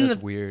like I mean, in that's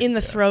the weird. in the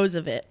Yeah. throes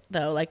of it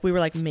though. Like we were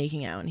like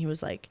making out, and he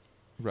was like,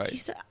 Right. He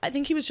said, I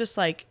think he was just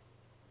like,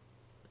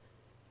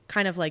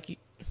 kind of like,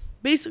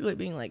 basically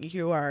being like,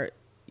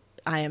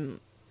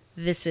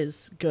 this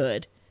is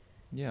good.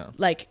 Yeah.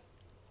 Like,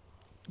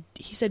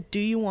 he said, do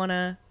you want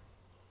to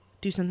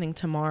do something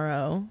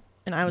tomorrow?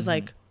 And I was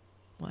like,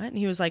 what? And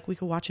he was like, we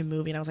could watch a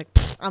movie. And I was like,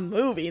 a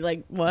movie?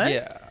 Like, what?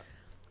 Yeah.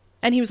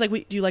 And he was like,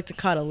 do you like to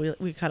cuddle?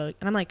 We cuddle.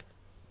 And I'm like,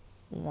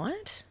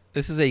 what?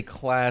 This is a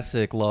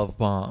classic love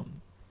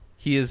bomb.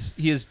 He has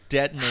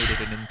detonated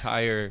an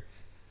entire.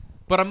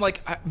 But I'm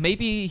like,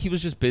 maybe he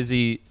was just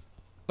busy,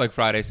 like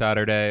Friday,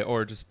 Saturday,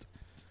 or just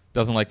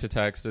doesn't like to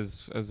text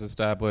as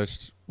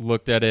established.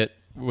 Looked at it,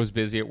 was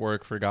busy at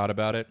work, forgot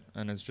about it,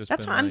 and it's just.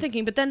 That's been what I'm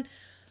thinking. But then,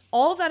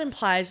 all of that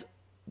implies,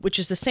 which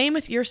is the same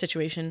with your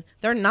situation,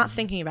 they're not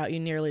thinking about you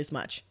nearly as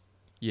much.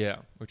 Yeah,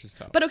 which is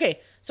tough. But okay,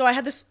 so I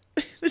had this.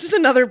 This is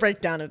another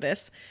breakdown of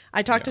this.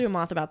 I talked to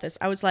Moth about this.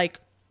 I was like,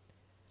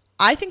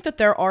 I think that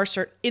there are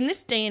certain in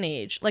this day and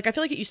age. Like, I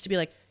feel like it used to be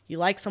like you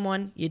like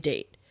someone, you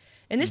date.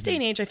 In this day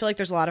and age, I feel like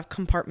there's a lot of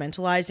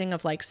compartmentalizing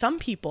of like some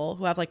people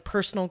who have like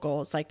personal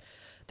goals, like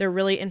they're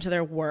really into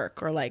their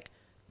work or like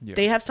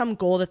they have some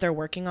goal that they're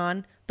working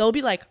on. They'll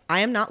be like,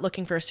 I am not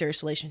looking for a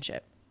serious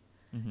relationship.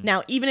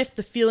 Now, even if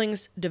the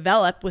feelings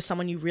develop with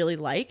someone you really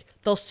like,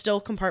 they'll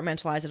still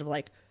compartmentalize it of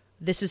like,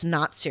 this is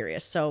not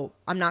serious, so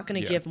I'm not going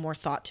to give more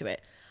thought to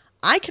it.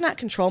 I cannot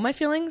control my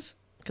feelings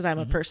because I'm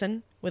a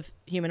person with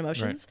human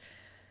emotions. Right.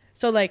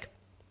 So like,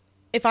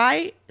 if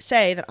I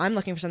say that I'm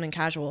looking for something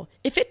casual,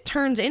 if it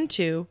turns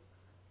into,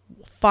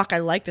 fuck, I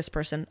like this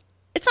person,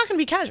 it's not going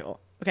to be casual,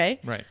 okay?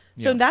 Right.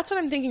 Yeah. So that's what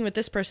I'm thinking with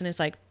this person is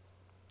like,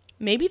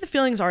 maybe the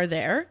feelings are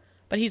there,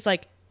 but he's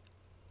like,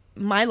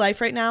 my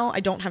life right now, I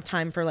don't have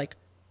time for like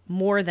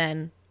more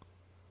than,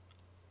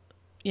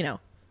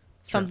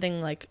 something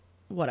like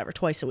whatever,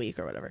 twice a week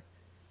or whatever.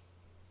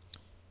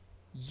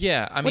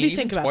 Yeah, I mean, what do you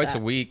think about twice that?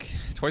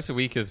 Twice a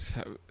week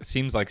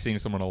seems like seeing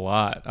someone a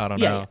lot. I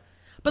don't know. Yeah.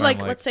 But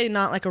like, let's say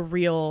not like a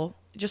real,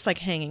 just like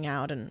hanging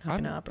out and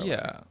hooking up. Or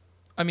whatever.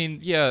 I mean,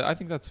 yeah, I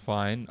think that's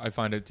fine. I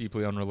find it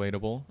deeply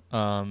unrelatable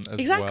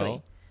as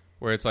well.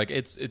 Where it's like,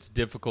 it's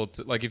difficult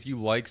to, like, if you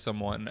like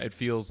someone, it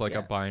feels like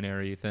a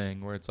binary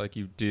thing where it's like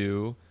you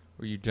do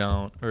or you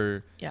don't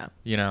or,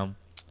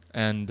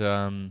 and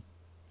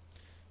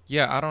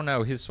I don't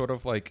know. His sort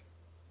of like,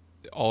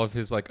 all of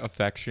his like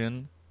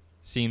affection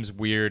seems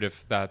weird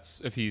if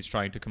he's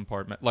trying to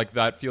compartment. Like,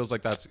 that feels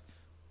like that's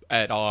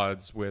at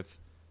odds with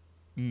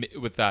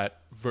that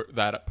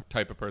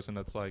type of person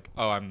that's like,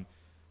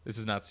 this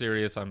is not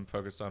serious, I'm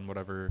focused on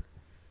whatever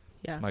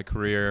my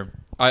career.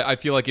 I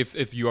feel like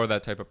if you are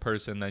that type of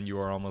person, then you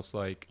are almost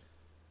like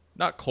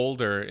not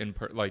colder in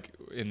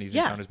these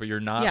encounters, but you're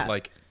not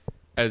like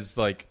as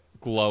like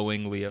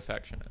glowingly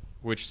affectionate,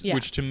 which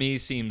to me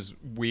seems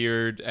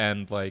weird.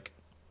 And like,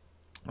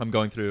 I'm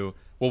going through,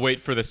 we'll wait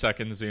for the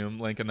second Zoom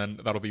link and then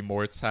that'll be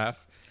Mort's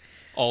half.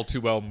 All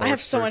too well, Mort's I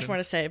have so version. much more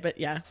to say, but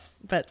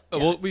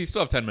Well, we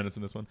still have 10 minutes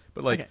in this one,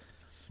 but like,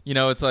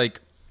 it's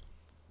like,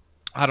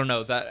 I don't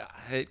know, that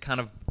it kind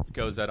of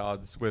goes at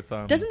odds with.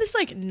 Doesn't this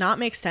like not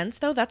make sense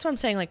though? That's what I'm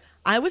saying. Like,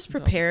 I was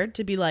prepared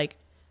to be like,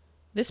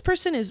 this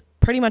person is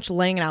pretty much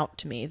laying it out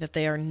to me that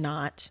they are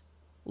not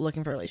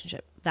looking for a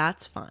relationship.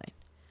 That's fine.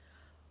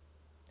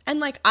 And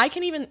like, I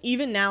can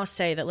even now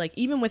say that like,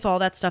 even with all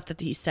that stuff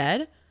that he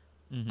said,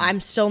 I'm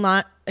still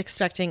not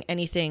expecting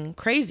anything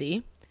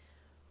crazy.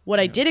 What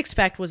I did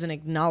expect was an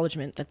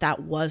acknowledgement that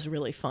was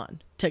really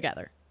fun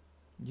together.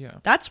 Yeah.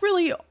 That's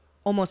really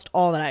almost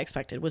all that I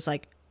expected was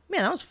like,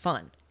 man, that was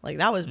fun. Like,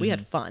 that was, we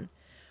had fun.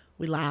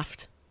 We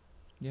laughed.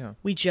 Yeah.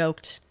 We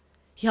joked.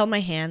 He held my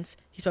hands.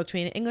 He spoke to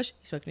me in English.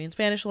 He spoke to me in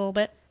Spanish a little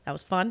bit. That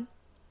was fun.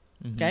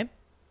 Okay.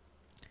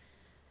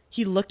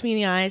 He looked me in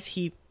the eyes.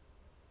 He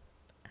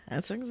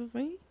had sex with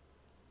me.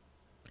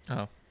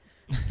 Oh.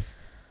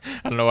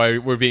 I don't know why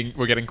we're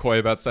getting coy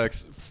about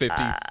sex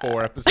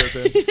 54 episodes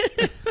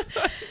in.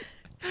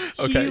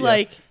 Okay.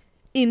 Like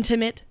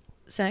intimate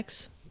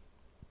sex.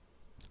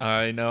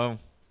 I know.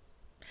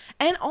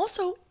 And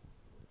also,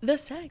 the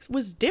sex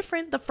was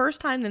different the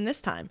first time than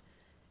this time.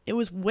 It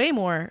was way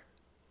more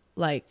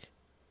like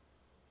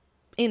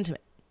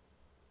intimate.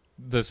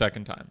 The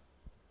second time.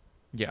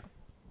 Yeah.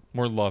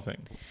 More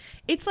loving.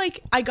 It's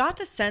like, I got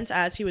the sense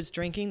as he was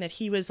drinking that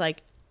he was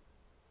like,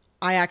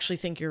 I actually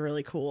think you're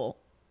really cool.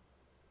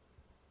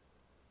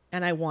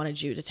 And I wanted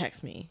you to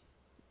text me.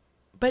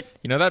 But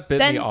that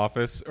bit in The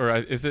Office, or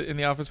is it in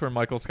The Office where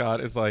Michael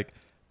Scott is like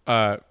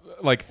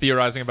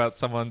theorizing about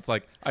someone's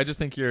like, I just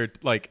think you're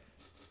like,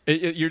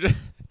 you're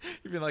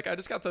being like, I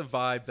just got the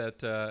vibe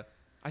that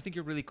I think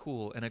you're really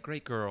cool and a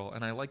great girl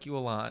and I like you a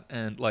lot,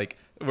 and like,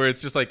 where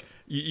it's just like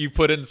you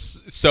put in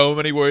so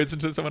many words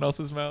into someone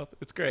else's mouth.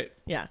 It's great.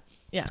 Yeah,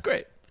 it's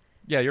great.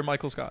 Yeah, you're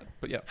Michael Scott,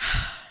 but yeah,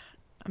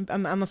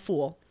 I'm a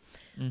fool.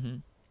 Mm-hmm.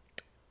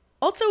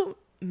 Also,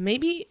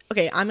 maybe,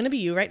 okay, I'm going to be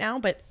you right now,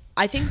 but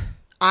I think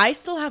I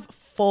still have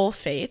full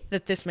faith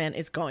that this man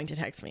is going to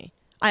text me.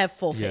 I have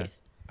full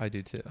faith. I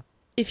do too.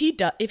 If he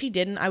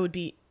didn't, I would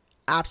be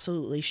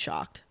absolutely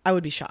shocked. I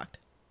would be shocked.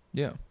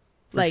 Yeah.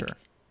 Like, sure.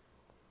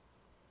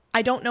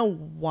 I don't know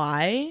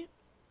why.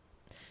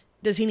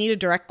 Does he need a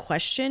direct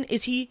question?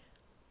 Is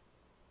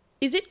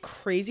it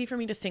crazy for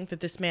me to think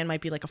that this man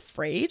might be like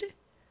afraid?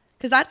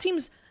 Because that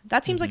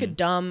seems like a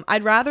dumb.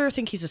 I'd rather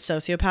think he's a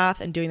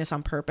sociopath and doing this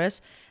on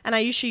purpose. And I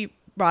usually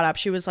brought up,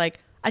 she was like,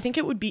 I think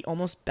it would be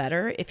almost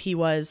better if he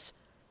was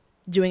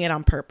doing it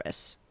on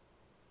purpose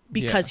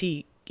because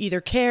he either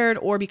cared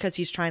or because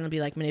he's trying to be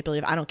like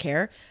manipulative. I don't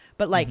care.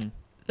 But like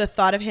the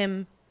thought of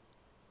him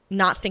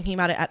not thinking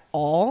about it at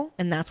all,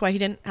 and that's why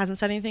he hasn't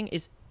said anything,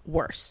 is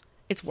worse.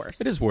 It's worse.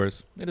 It is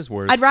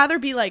worse. I'd rather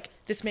be like,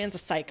 this man's a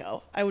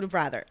psycho. I would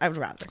rather.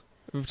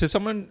 For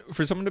someone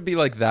to be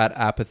like that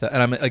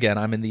apathetic, and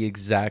I'm in the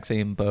exact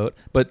same boat,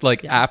 but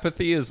like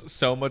apathy is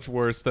so much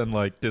worse than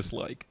like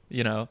dislike,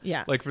 you know?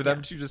 Yeah. Like for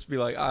them to just be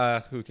like,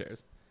 who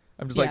cares?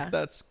 I'm just like,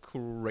 that's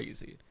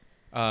crazy.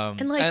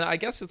 And I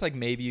guess it's like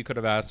maybe you could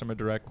have asked him a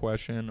direct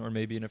question, or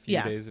maybe in a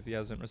few days if he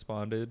hasn't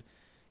responded,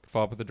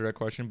 follow up with a direct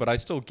question. But I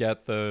still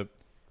get the,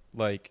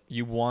 like,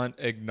 you want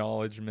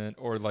acknowledgement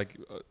or like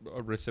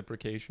a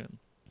reciprocation,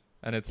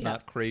 and it's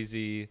not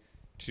crazy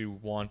to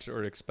want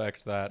or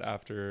expect that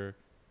after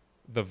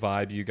the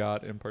vibe you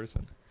got in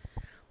person.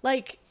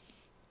 Like,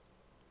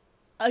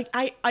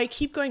 I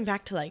keep going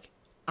back to like,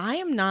 I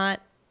am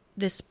not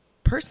this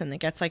person that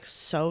gets like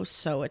so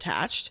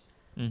attached.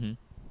 Mm-hmm.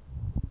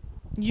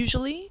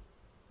 Usually.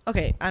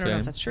 Okay, I don't know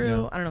if that's true.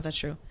 Yeah. I don't know if that's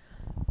true.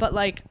 But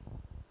like,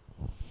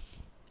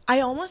 I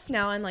almost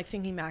now I'm like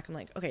thinking back, I'm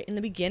like, okay, in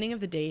the beginning of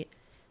the date,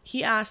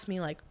 he asked me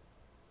like,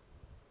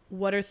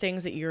 what are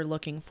things that you're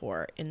looking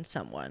for in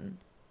someone?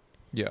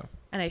 Yeah.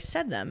 And I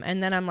said them.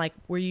 And then I'm like,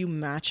 were you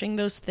matching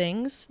those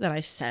things that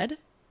I said?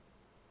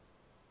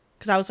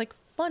 Because I was like,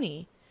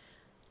 funny,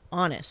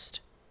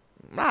 honest,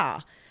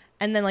 rah.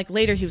 And then like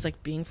later he was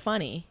like being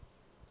funny.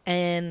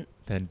 And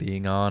then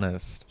being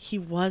honest. He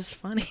was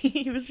funny.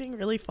 He was being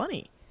really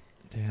funny.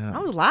 Damn. I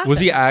was laughing. Was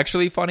he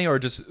actually funny or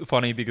just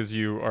funny because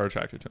you are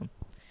attracted to him?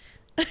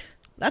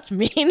 That's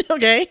mean.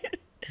 Okay.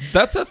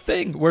 That's a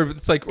thing where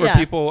it's like, where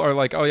people are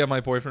like, oh yeah,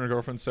 my boyfriend or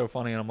girlfriend's so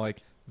funny. And I'm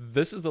like,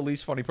 this is the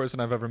least funny person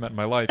I've ever met in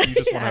my life. You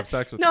just want to have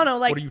sex with me. No,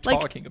 like, what are you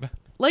talking about?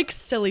 Like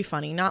silly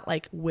funny, not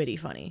like witty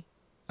funny.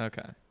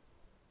 Okay.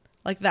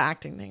 Like the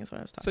acting thing is what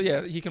I was talking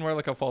about. So yeah, he can wear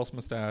like a false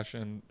mustache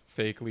and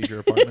fake leave your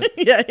apartment.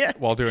 yeah.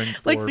 While doing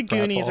like the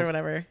Goonies or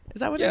whatever. Is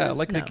that what it is? Yeah,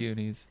 like the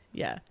Goonies.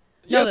 Yeah.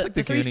 Yeah, it's like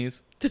the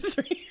Goonies.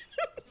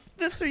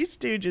 The Three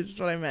Stooges is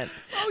what I meant.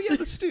 Oh yeah,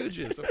 the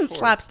Stooges, of course.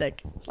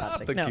 Slapstick.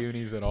 Not the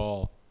Goonies at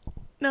all.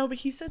 No, but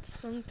he said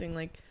something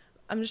like,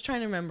 I'm just trying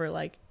to remember,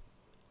 like,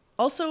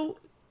 also,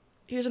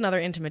 here's another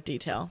intimate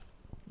detail.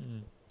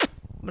 I'm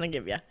going to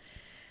give you.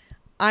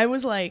 I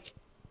was like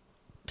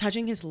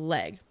touching his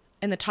leg,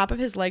 and the top of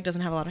his leg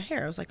doesn't have a lot of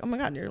hair. I was like, oh my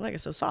God, your leg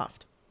is so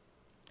soft.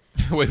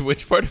 Wait,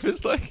 which part of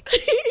his leg?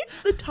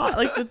 The top,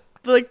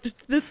 like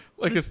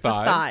his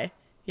thigh? The thigh.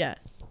 Yeah.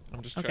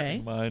 I'm just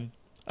checking mine.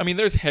 I mean,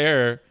 there's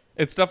hair.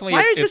 It's definitely.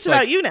 Why is this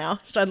about you now,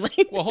 suddenly?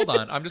 Well, hold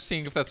on. I'm just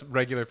seeing if that's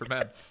regular for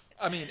men.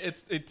 I mean,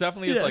 it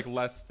definitely is like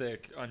less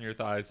thick on your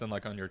thighs than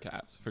like on your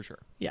calves, for sure.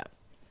 Yeah.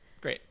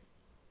 Great.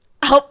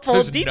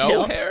 Helpful detail.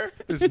 No hair?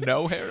 There's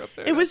no hair up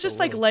there? It was just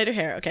like lighter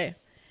hair. Okay.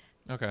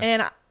 Okay.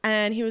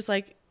 And he was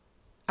like,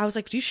 I was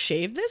like, do you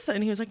shave this?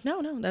 And he was like, no.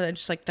 And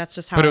just like, that's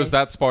just how. But it was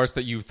that sparse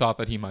that you thought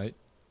that he might?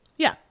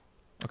 Yeah.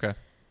 Okay.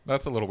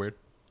 That's a little weird.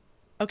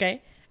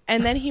 Okay.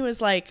 And then he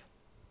was like,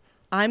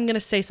 I'm going to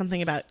say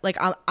something about, like,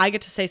 I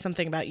get to say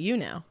something about you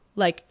now.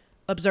 Like,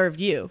 observed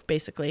you,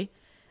 basically.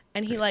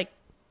 And he like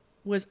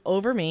was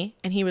over me,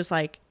 and he was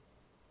like,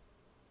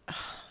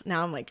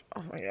 now I'm like,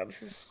 oh my God,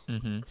 this is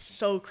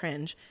so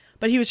cringe.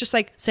 But he was just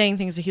like saying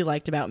things that he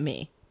liked about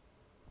me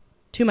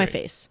to my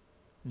face.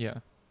 Yeah.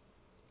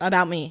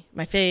 About me,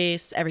 my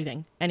face,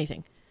 everything,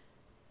 anything.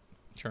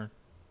 Sure.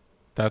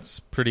 That's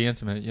pretty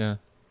intimate, yeah.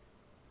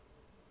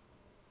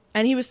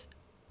 And he was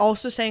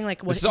also saying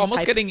like, what this is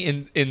almost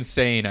getting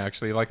insane,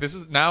 actually. Like, this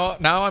is now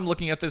I'm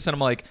looking at this and I'm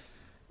like,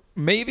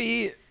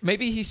 maybe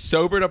he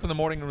sobered up in the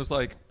morning and was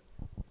like,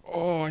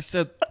 oh, I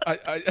said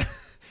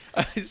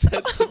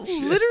some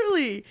shit.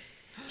 Literally.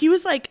 He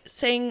was like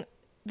saying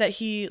that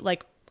he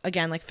like,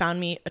 again, like found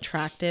me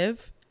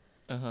attractive.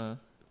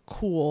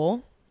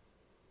 Cool.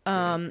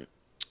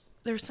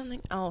 There was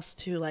something else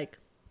too. Like,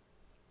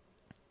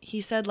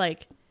 he said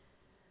like,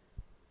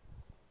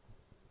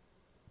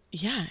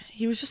 yeah,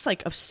 he was just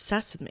like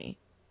obsessed with me.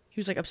 He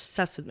was like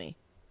obsessed with me.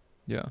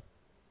 Yeah.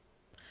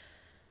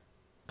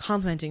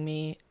 Complimenting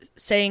me,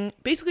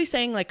 basically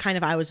saying like kind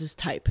of I was his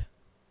type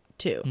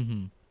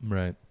too.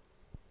 Right.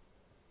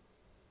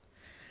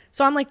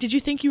 So I'm like, did you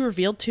think you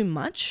revealed too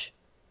much?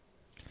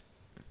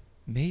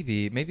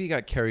 Maybe he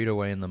got carried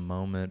away in the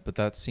moment, but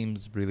that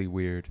seems really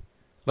weird.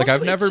 Like, Also,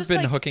 I've never been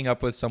like, hooking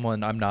up with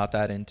someone I'm not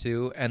that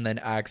into and then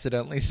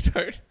accidentally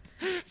start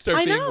Start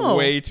I being know.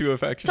 way too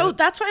affectionate. So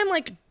that's why I'm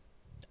like,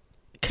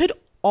 could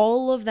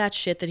all of that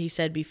shit that he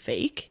said be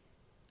fake?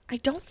 I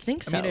don't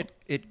think so. I mean,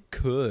 it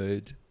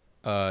could.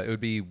 It would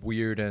be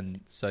weird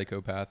and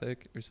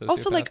psychopathic or sociopathic.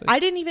 Also, like, I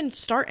didn't even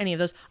start any of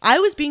those. I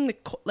was being the,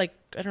 like,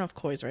 I don't know if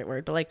coy is the right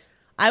word, but, like,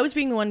 I was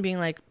being the one being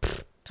like,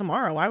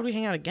 tomorrow, why would we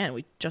hang out again?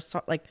 We just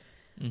saw, like,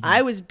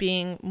 I was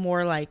being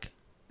more like,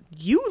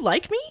 you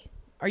like me?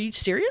 Are you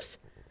serious?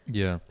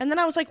 Yeah. And then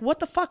I was like, what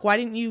the fuck? Why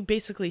didn't you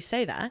basically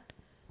say that?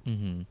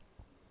 Mm-hmm.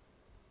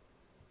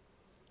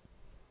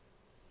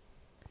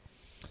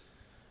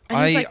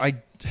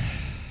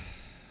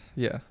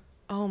 Yeah.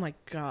 Oh my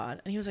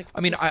God. And he was like, I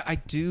mean, I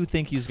do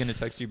think he's going to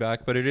text you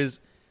back, but it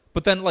is,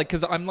 but then like,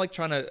 cause I'm like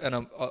trying to, and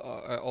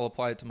I'll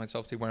apply it to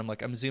myself too, where I'm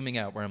like, I'm zooming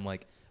out where I'm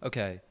like,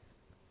 okay,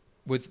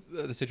 with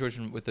the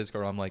situation with this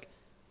girl, I'm like,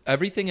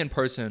 everything in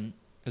person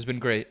has been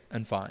great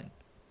and fine.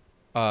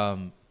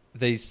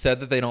 They said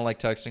that they don't like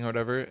texting or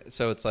whatever.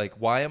 So it's like,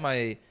 why am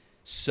I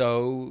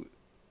so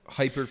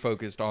hyper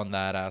focused on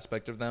that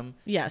aspect of them?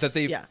 Yes.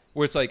 That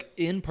where it's like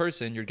in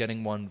person, you're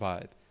getting one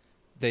vibe.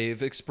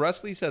 They've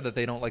expressly said that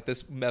they don't like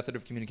this method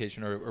of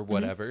communication or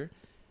whatever.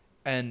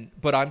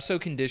 But I'm so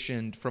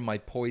conditioned from my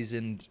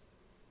poisoned,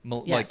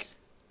 like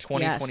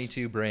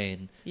 2022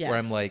 brain where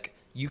I'm like,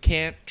 you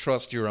can't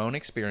trust your own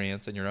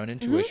experience and your own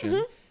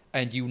intuition.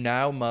 And you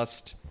now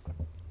must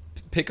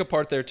pick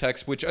apart their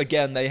text, which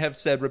again, they have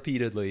said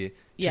repeatedly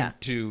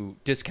to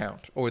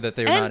discount or that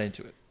they're not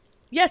into it.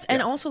 Yes.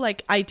 And also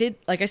like I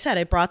said,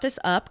 I brought this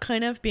up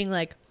kind of being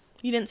like,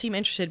 you didn't seem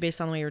interested based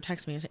on the way you were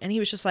texting me. And he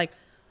was just like,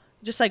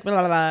 blah,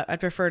 blah, blah, I'd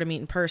prefer to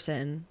meet in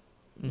person.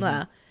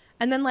 Blah.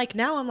 And then like,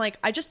 now I'm like,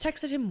 I just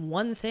texted him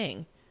one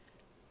thing.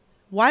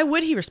 Why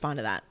would he respond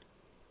to that?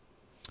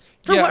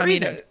 For what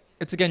reason?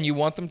 It's again, you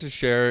want them to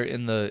share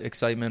in the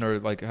excitement or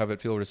like have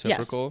it feel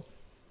reciprocal.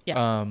 Yes.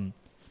 Yeah.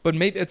 But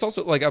maybe it's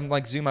also like, I'm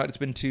like, zoom out. It's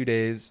been 2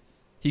 days.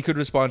 He could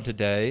respond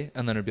today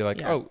and then it'd be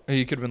like, oh,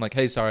 he could have been like,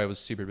 hey, sorry, I was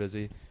super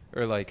busy.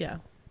 Or like,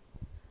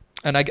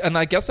 and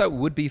I guess that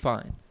would be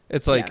fine.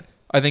 It's like,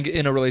 I think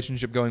in a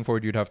relationship going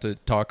forward, you'd have to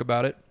talk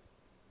about it.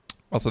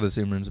 Also, the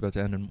Zoom room's about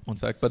to end in 1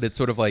 sec, but it's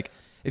sort of like,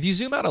 if you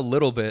zoom out a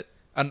little bit,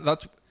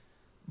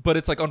 but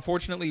it's like,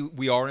 unfortunately,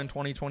 we are in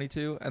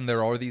 2022 and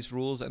there are these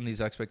rules and these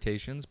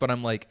expectations, but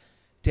I'm like,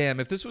 damn,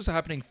 if this was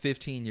happening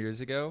 15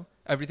 years ago,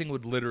 everything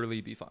would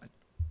literally be fine.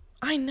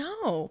 I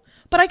know,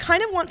 but I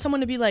kind of want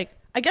someone to be like,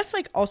 I guess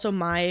like also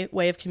my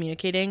way of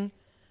communicating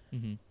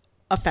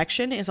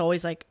affection is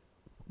always like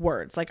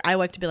words. Like I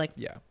like to be like,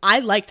 I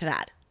liked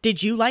that.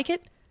 Did you like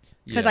it?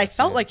 Because I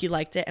felt like you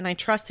liked it and I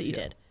trust that you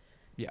did.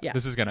 Yeah.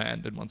 This is going to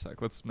end in 1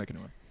 sec. Let's make it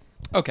one.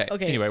 Okay.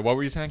 Anyway, what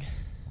were you saying?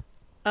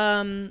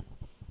 Okay.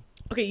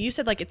 You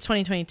said like it's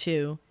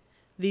 2022.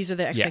 These are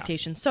the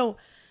expectations. So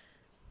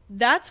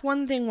that's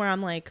one thing where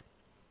I'm like,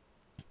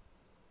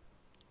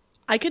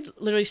 I could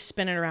literally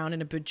spin it around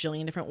in a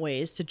bajillion different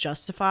ways to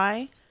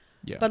justify.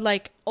 Yeah. But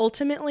like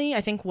ultimately,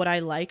 I think what I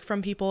like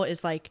from people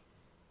is like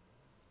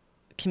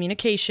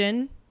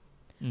communication.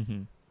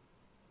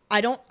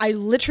 I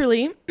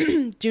literally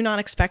do not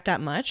expect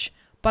that much,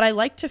 but I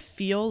like to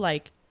feel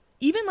like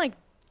even like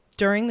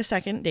during the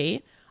second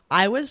date,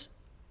 I was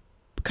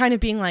kind of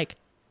being like,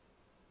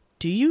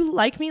 do you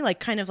like me? Like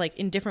kind of like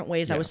in different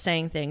ways I was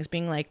saying things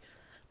being like,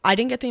 I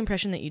didn't get the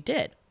impression that you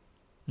did.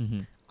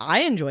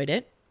 I enjoyed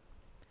it.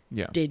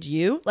 Yeah. Did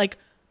you? Like,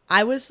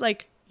 I was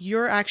like,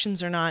 your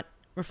actions are not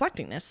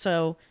reflecting this.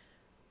 So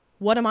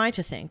what am I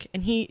to think?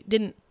 And it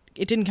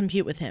didn't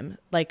compute with him.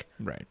 Like,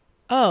 right.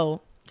 Oh,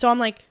 so I'm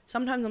like,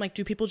 sometimes I'm like,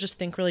 do people just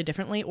think really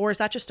differently? Or is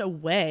that just a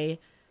way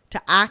to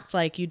act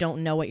like you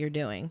don't know what you're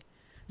doing?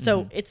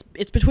 So it's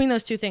between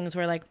those two things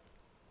where like,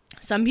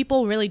 some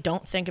people really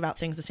don't think about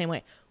things the same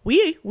way.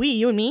 You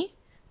and me.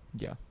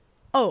 Yeah.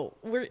 Oh,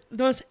 we're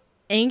the most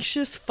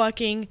anxious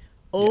fucking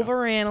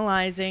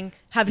overanalyzing,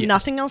 have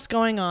nothing else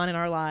going on in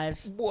our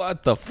lives.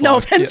 What the fuck? No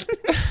offense.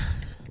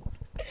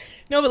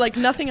 No, but like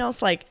nothing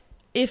else. Like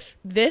if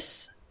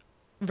this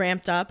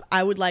ramped up,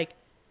 I would like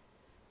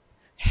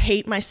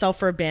hate myself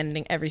for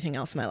abandoning everything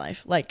else in my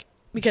life. Like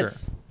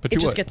because it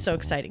just gets so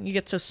exciting. You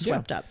get so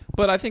swept up.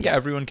 But I think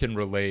everyone can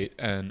relate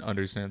and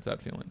understands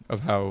that feeling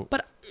of how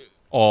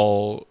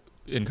all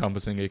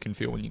encompassing it can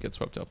feel when you get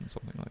swept up in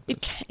something like this.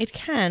 It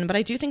can, but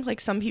I do think like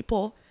some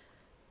people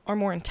are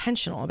more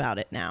intentional about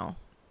it now.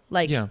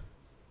 Like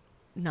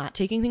not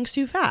taking things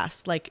too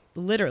fast. Like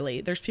literally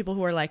there's people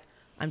who are like,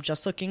 I'm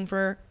just looking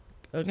for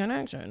a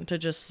connection to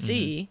just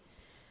see.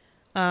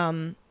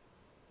 Again,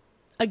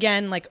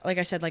 like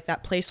I said, like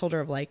that placeholder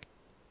of like,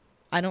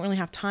 I don't really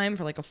have time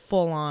for like a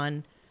full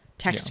on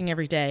texting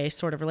every day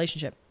sort of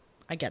relationship.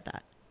 I get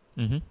that.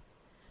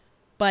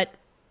 But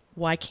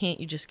why can't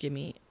you just give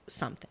me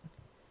something?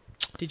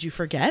 Did you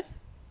forget?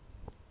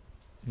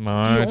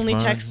 Marge, do you only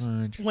text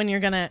when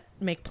you're going to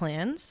make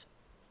plans?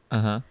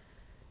 I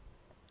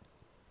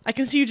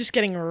can see you just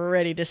getting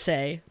ready to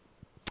say.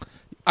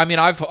 I mean,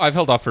 I've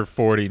held off for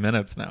 40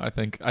 minutes now. I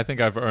think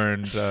I've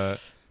earned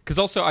because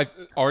also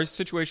our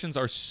situations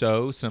are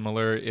so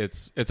similar.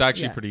 It's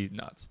actually pretty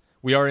nuts.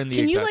 We are in the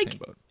exact same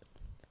boat.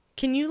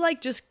 Can you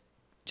like just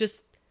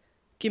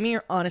give me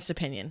your honest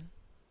opinion,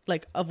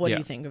 like of what do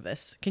you think of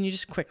this? Can you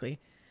just quickly?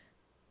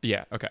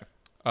 Yeah. Okay.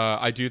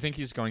 I do think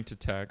he's going to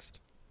text.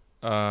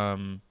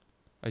 I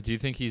do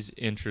think he's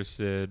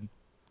interested.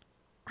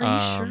 Are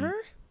you sure?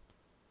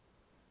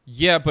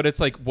 Yeah, but it's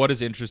like, what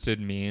does interested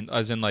mean?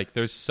 As in, like,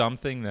 there's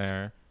something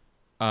there.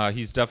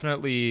 He's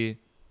definitely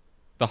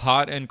the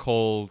hot and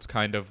cold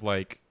kind of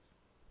like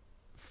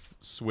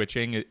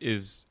switching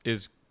is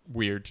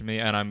weird to me,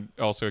 and I'm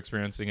also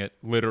experiencing it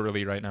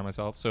literally right now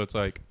myself. So it's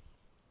like,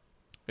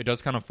 it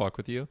does kind of fuck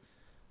with you.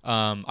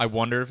 I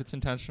wonder if it's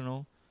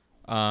intentional.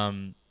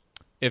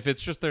 If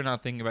it's just they're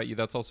not thinking about you,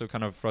 that's also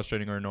kind of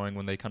frustrating or annoying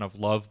when they kind of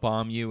love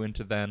bomb you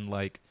into then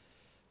like,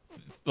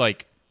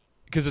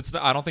 because it's.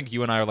 I don't think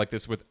you and I are like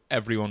this with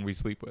everyone we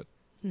sleep with.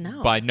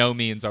 No. By no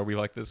means are we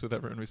like this with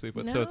everyone we sleep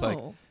with. No. So it's like,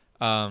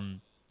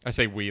 I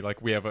say we, like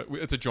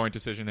it's a joint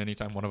decision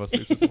anytime one of us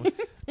sleeps with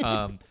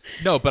someone.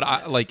 No, but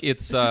I like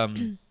it's,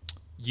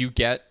 you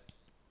get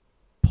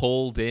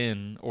pulled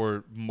in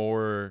or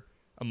more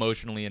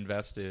emotionally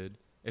invested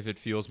if it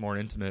feels more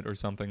intimate or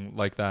something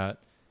like that.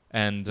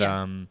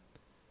 And,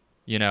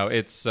 you know,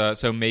 it's,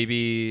 so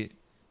maybe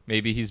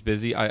he's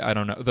busy. I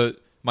don't know.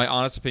 My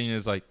honest opinion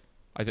is like,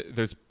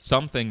 there's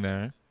something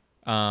there.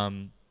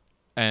 And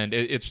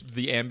it's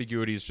the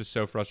ambiguity is just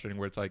so frustrating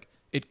where it's like,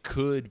 it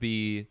could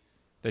be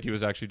that he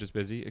was actually just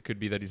busy. It could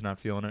be that he's not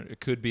feeling it.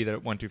 It could be that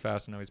it went too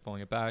fast and now he's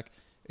pulling it back.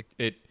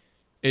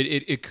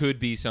 It could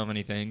be so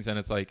many things. And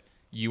it's like,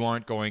 you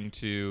aren't going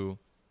to,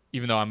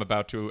 even though I'm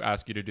about to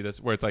ask you to do this,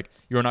 where it's like,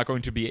 you're not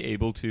going to be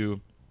able to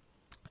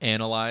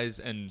analyze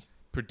and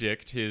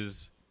predict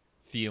his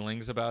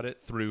feelings about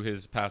it through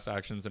his past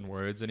actions and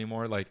words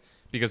anymore. Like,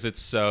 because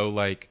it's so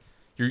like,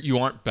 you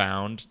aren't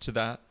bound to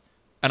that.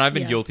 And I've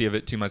been guilty of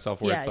it to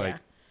myself where it's like,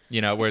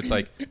 you know, where it's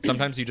like,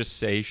 sometimes you just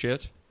say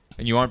shit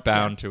and you aren't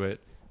bound to it.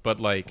 But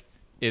like,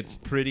 it's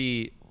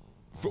pretty,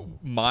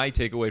 my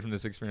takeaway from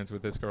this experience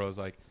with this girl is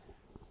like,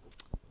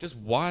 just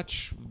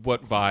watch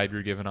what vibe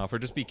you're giving off or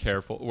just be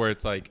careful where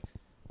it's like,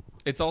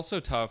 it's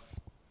also tough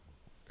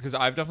because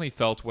I've definitely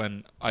felt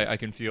when I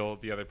can feel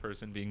the other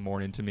person being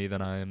more into me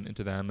than I am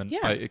into them. And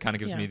it kind of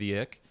gives me the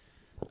ick.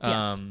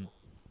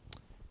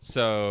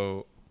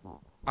 So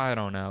I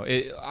don't know.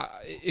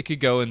 It could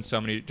go in so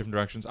many different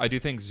directions. I do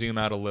think zoom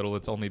out a little.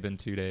 It's only been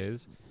 2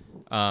 days.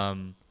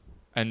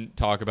 And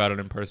talk about it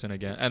in person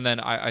again. And then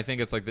I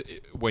think it's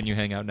like when you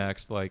hang out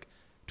next, like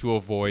to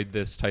avoid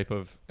this type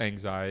of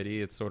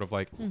anxiety, it's sort of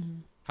like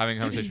having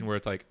a conversation where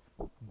it's like,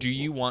 do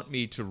you want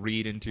me to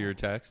read into your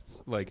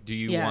texts? Like, do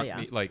you want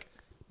me like,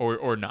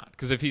 or not?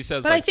 Because if he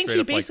says, but like, I think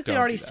he basically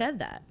already said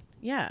that.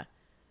 Yeah.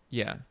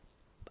 Yeah.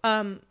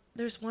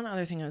 There's one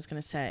other thing I was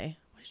going to say.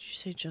 What did you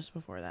say just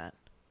before that?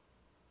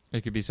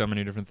 It could be so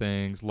many different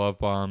things. Love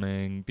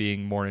bombing,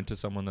 being more into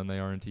someone than they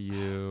are into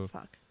you.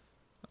 Fuck.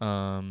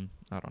 I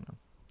don't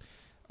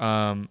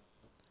know.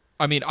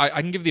 I mean,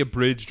 I can give the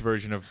abridged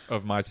version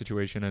of my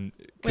situation and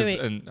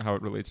and how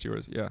it relates to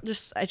yours. Yeah.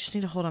 I just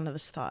need to hold on to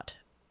this thought.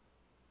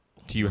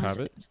 Do you have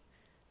it?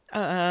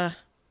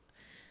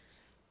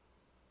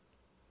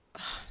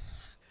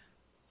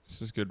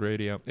 This is good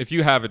radio. If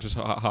you have it, just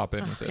hop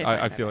in with it.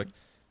 I feel like.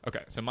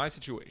 Okay, so my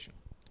situation,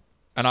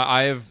 and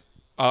I have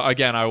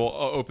again. I will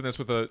open this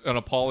with an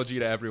apology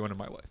to everyone in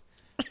my life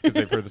because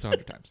they've heard this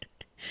 100 times.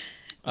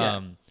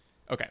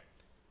 Okay.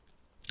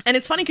 And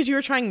it's funny because you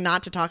were trying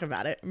not to talk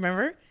about it,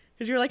 remember?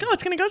 Because you were like, oh,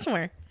 it's going to go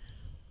somewhere.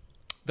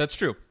 That's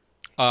true.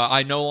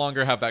 I no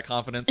longer have that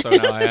confidence, so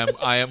now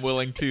I am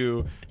willing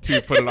to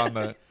put it on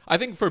the... I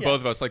think for both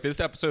of us, like, this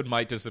episode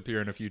might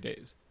disappear in a few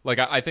days. Like,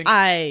 I think...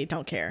 I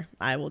don't care.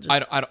 I will just...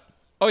 I don't...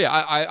 Oh,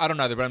 yeah, I don't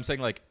either, but I'm saying,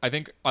 like, I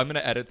think I'm going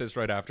to edit this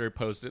right after,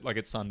 post it, like,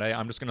 it's Sunday.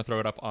 I'm just going to throw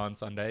it up on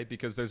Sunday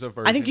because there's a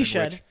version... I think you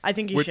should. I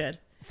think you should.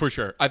 For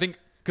sure. I think...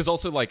 Because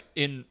also, like,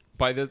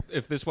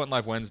 if this went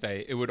live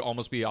Wednesday, it would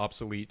almost be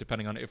obsolete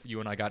depending on if you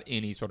and I got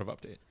any sort of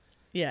update.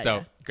 Yeah.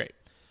 So, great.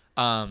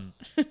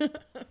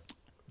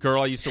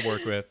 Girl I used to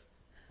work with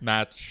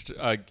matched.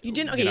 You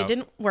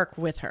didn't work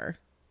with her.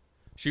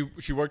 She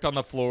worked on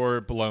the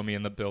floor below me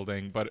in the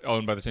building, but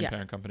owned by the same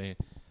parent company.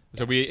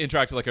 So we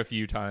interacted like a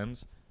few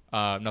times.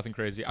 Nothing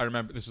crazy. I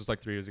remember this was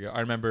like 3 years ago. I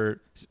remember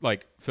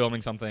like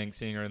filming something,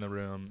 seeing her in the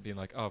room, being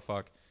like, "Oh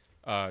fuck,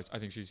 I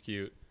think she's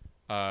cute.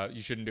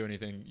 You shouldn't do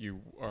anything. You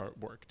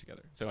work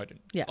together." So I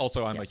didn't. Yeah.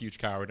 Also, I'm a huge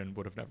coward and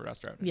would have never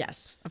asked her out.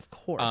 Yes, of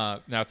course.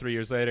 Now 3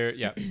 years later,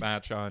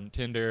 match on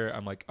Tinder.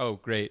 I'm like, oh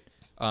great.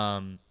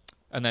 And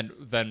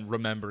then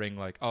remembering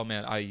like, oh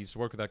man, I used to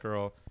work with that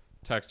girl.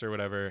 Text her,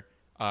 whatever.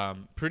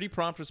 Pretty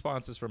prompt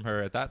responses from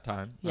her at that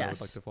time. Yes. I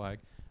would like to flag.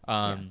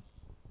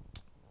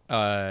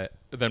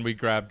 Then we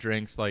grabbed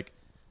drinks. Like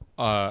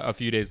a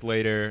few days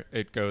later,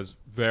 it goes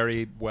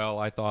very well.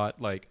 I thought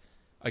like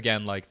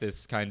again like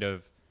this kind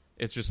of.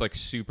 It's just like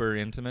super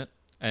intimate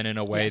and in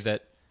a way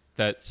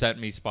that sent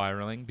me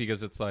spiraling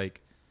because it's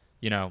like,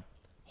 you know,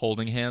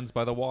 holding hands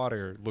by the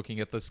water, looking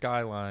at the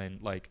skyline,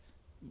 like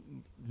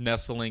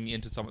nestling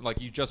into someone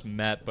like you just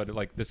met, but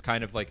like this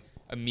kind of like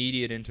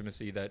immediate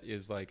intimacy that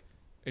is like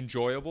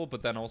enjoyable.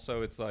 But then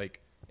also it's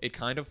like, it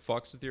kind of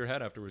fucks with your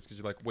head afterwards because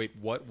you're like, wait,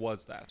 what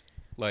was that?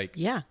 Like,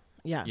 yeah.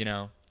 you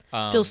know,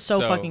 Feels so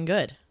fucking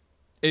good.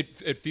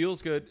 It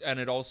feels good, and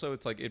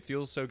it's like it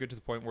feels so good to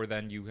the point where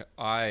then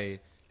I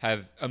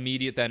have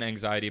immediate then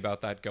anxiety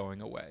about that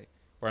going away.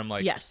 Where I'm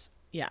like, yes,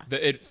 yeah,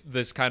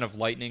 this kind of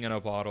lightning in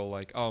a bottle.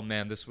 Like, oh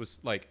man, this was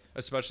like,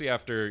 especially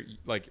after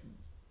like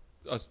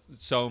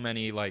so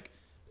many like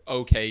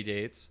okay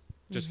dates,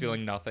 just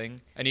feeling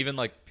nothing, and even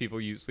like people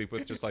you sleep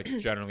with, just like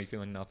generally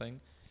feeling nothing,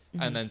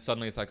 and then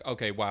suddenly it's like,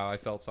 okay, wow, I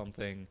felt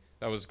something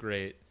that was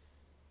great,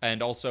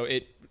 and also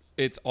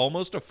it's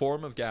almost a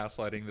form of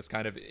gaslighting, this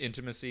kind of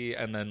intimacy,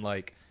 and then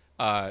like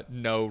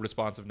no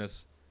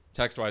responsiveness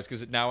text wise,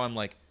 because now I'm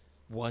like,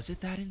 was it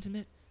that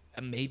intimate?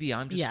 And maybe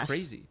I'm just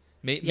crazy.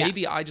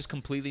 Maybe I just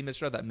completely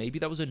misread that. Maybe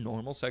that was a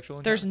normal sexual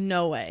encounter.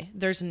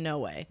 There's no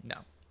way. No.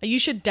 You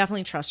should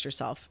definitely trust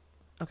yourself.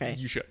 Okay.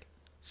 You should.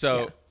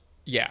 So,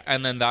 yeah.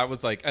 And then that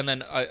was like, and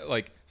then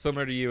like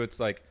similar to you, it's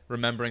like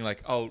remembering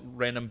like, oh,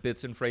 random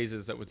bits and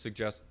phrases that would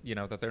suggest, you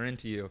know, that they're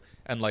into you,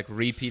 and like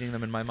repeating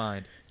them in my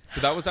mind. So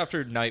that was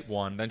after night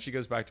 1. Then she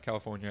goes back to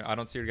California. I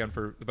don't see her again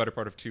for the better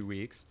part of 2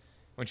 weeks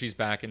when she's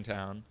back in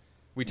town.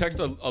 We text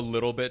a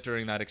little bit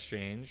during that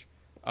exchange.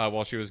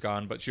 While she was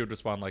gone, but she would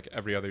respond like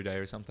every other day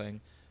or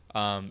something.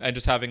 And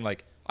just having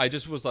like, I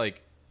just was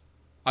like,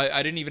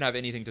 I didn't even have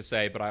anything to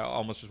say, but I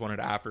almost just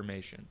wanted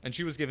affirmation. And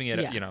she was giving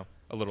it, you know,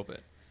 a little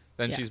bit.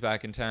 Then she's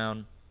back in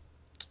town.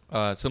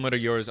 Similar to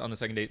yours, on the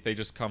second date,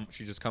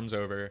 she just comes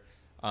over.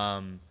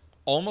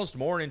 Almost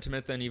more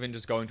intimate than even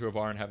just going to a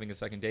bar and having a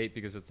second date,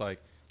 because it's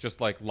like, just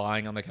like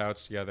lying on the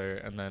couch together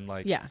and then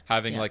like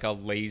having like a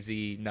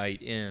lazy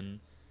night in,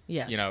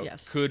 you know,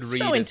 could read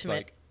so it's intimate.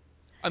 like,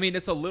 I mean,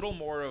 it's a little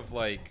more of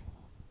like,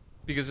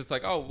 because it's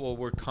like, oh, well,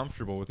 we're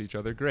comfortable with each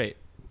other. Great.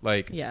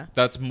 Like,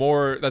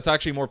 that's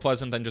actually more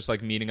pleasant than just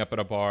like meeting up at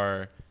a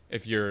bar.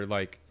 If you're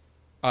like,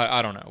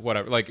 I don't know,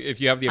 whatever. Like if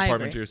you have the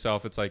apartment to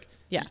yourself, it's like,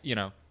 you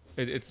know,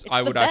 it's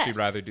I would actually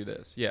rather do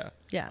this. Yeah.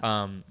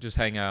 Just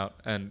hang out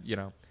and, you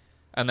know,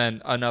 and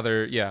then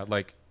another,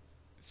 like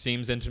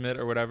seems intimate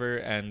or whatever.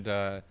 And,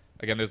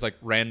 again, there's like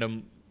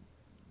random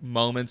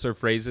moments or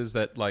phrases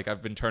that like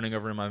I've been turning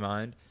over in my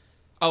mind.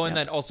 Oh, and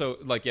then also,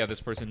 like, this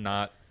person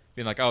not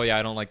being like, oh, yeah,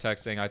 I don't like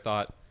texting. I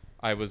thought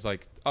I was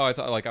like,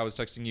 I was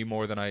texting you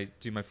more than I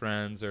do my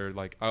friends, or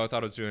like, oh, I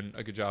thought I was doing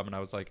a good job, and I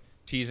was like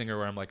teasing her,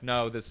 where I'm like,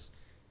 no, these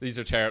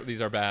are terrible,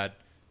 these are bad.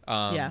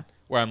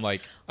 Where I'm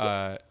like,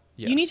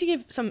 You need to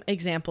give some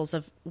examples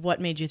of what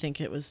made you think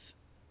it was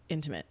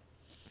intimate.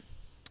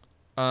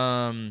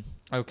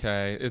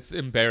 Okay, it's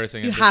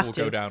embarrassing. You have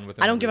to go down with.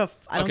 I don't give a.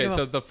 Okay,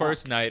 so the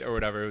first night or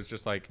whatever, it was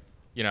just like,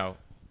 you know,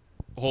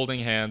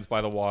 holding hands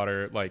by the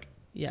water, like.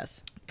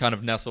 Yes. Kind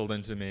of nestled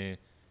into me,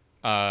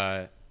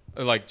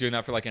 like doing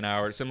that for like an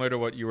hour, similar to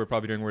what you were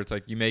probably doing, where it's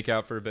like you make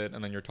out for a bit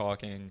and then you're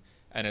talking,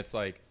 and it's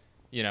like,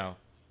 you know,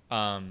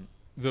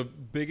 the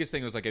biggest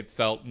thing was like it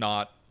felt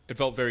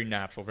very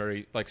natural,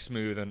 very like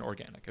smooth and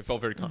organic. It felt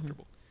very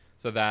comfortable.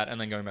 So that, and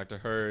then going back to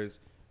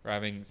hers, or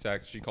having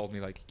sex, she called me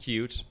like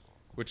cute,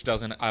 which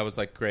I was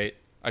like, great,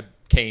 I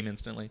came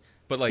instantly,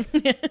 but like,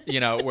 you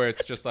know, where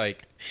it's just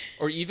like,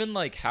 or even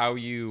like how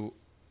you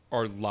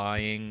are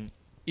lying.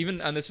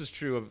 Even, and this is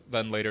true of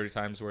then later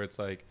times where it's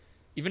like,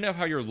 even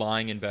how you're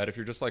lying in bed, if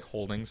you're just like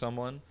holding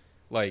someone,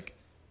 like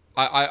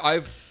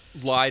I've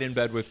lied in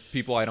bed with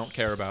people I don't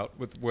care about,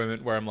 with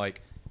women, where I'm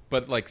like,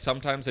 but like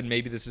sometimes, and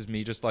maybe this is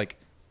me just like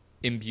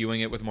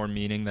imbuing it with more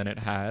meaning than it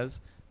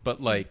has,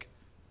 but like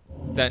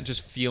that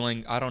just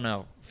feeling, I don't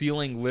know,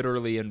 feeling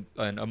literally and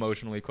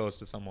emotionally close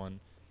to someone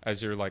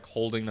as you're like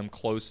holding them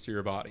close to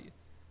your body.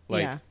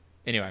 Like,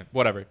 anyway,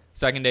 whatever.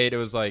 Second date, it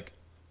was like,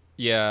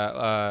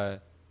 I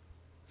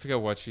forget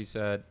what she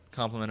said,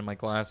 complimented my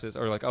glasses,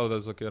 or like, oh,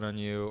 those look good on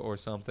you, or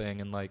something.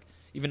 And like,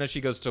 even as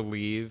she goes to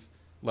leave,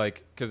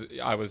 like, because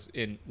I was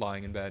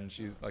lying in bed and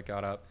she like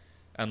got up,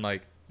 and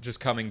like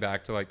just coming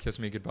back to like kiss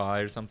me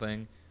goodbye or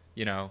something,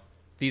 you know,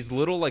 these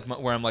little like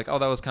where I'm like, oh,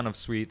 that was kind of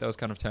sweet, that was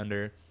kind of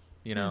tender,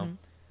 you know.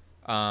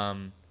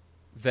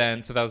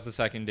 Then so that was the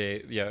second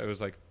date. It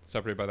was like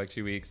separated by like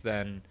 2 weeks.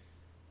 Then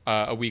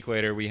a week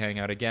later we hang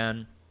out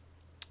again,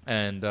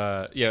 and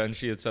and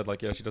she had said like,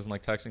 she doesn't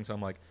like texting, so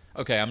I'm like,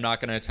 okay, I'm not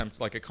going to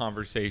attempt like a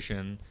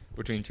conversation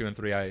between 2 and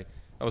 3. I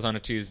was on a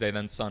Tuesday.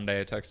 Then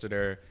Sunday I texted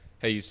her,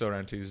 hey, you still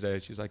around Tuesday?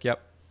 She's like,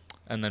 yep.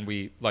 And then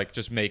we like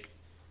just make,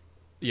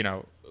 you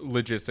know,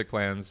 logistic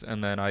plans.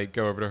 And then I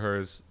go over to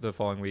hers the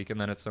following week. And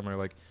then it's somewhere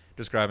like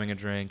just grabbing a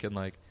drink, and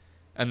like,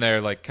 and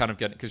they're like kind of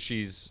getting, because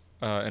she's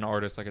an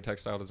artist, like a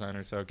textile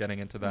designer. So getting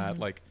into that,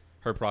 like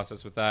her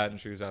process with that. And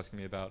she was asking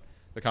me about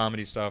the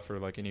comedy stuff or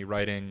like any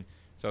writing.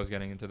 So I was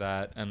getting into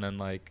that. And then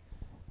like,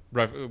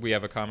 we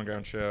have a Common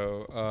Ground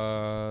show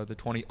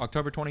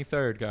October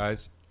 23rd,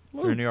 guys.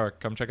 Woo. We're in New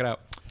York. Come check it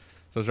out.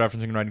 So I was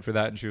referencing writing for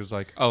that, and she was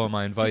like, oh, am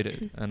I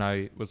invited? And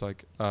I was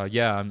like,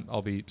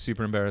 I'll be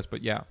super embarrassed,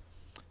 but yeah.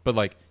 But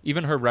like,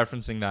 even her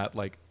referencing that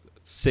like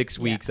 6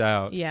 weeks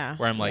out,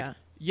 where I'm like,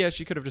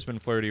 she could have just been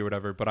flirty or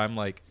whatever, but I'm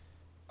like,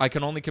 I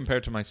can only compare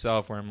it to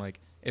myself, where I'm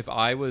like, if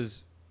I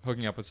was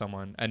hooking up with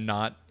someone and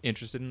not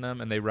interested in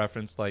them, and they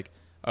referenced like,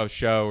 a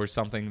show or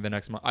something the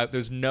next month,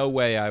 there's no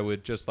way I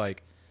would just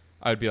like,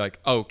 I would be like,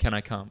 oh, can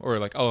I come? Or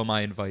like, oh, am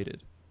I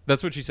invited?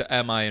 That's what she said.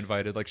 Am I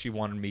invited? Like she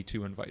wanted me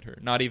to invite her.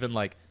 Not even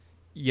like,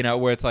 you know,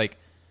 where it's like,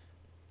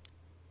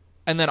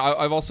 and then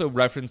I've also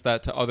referenced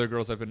that to other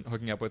girls I've been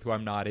hooking up with who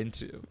I'm not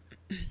into.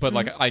 But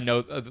like, I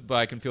know, but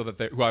I can feel that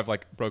who I've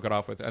like broken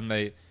off with, and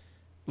they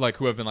like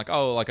who have been like,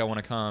 oh, like I want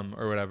to come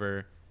or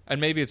whatever. And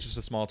maybe it's just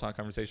a small talk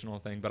conversational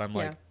thing, but I'm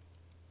like,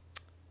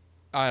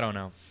 I don't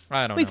know.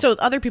 Wait, so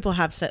other people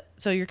have said,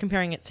 so you're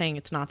comparing it saying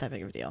it's not that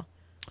big of a deal.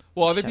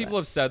 Well, other people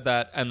have said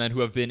that, and then who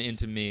have been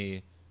into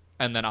me,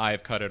 and then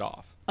I've cut it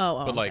off.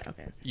 But like,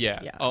 okay. Yeah.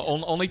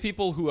 Only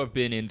people who have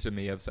been into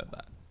me have said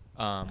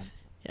that.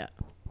 Yeah.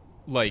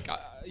 Like,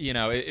 you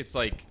know, it's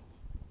like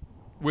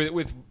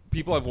with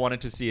people I've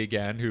wanted to see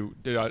again who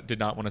did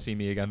not want to see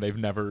me again. They've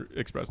never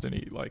expressed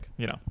any, like,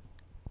 you know,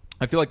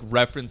 I feel like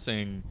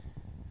referencing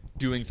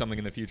doing something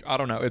in the future. I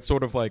don't know. It's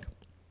sort of like,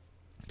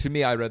 to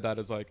me, I read that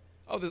as like,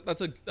 oh,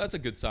 that's a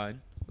good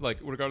sign. Like,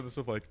 regardless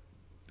of like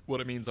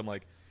what it means, I'm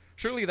like,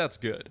 surely that's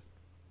good.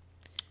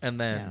 And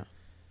then,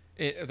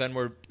 then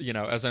we're, you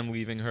know, as I'm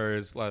leaving her,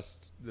 this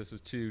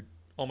was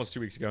almost 2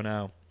 weeks ago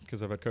now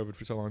because I've had COVID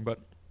for so long, but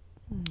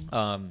it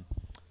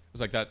was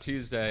like that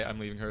Tuesday I'm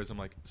leaving hers. I'm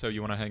like, so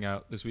you want to hang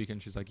out this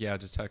weekend? She's like, yeah,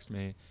 just text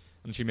me.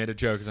 And she made a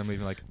joke as I'm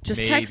leaving, like, just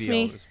maybe text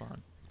me. I'll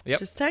respond. Yep.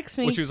 Just text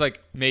me. Well, she was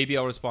like, maybe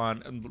I'll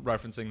respond, and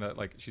referencing that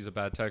like she's a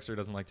bad texter,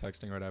 doesn't like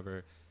texting or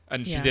whatever.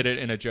 And she did it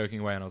in a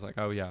joking way, and I was like,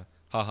 oh yeah,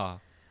 haha.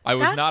 I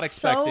was not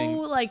expecting.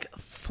 So like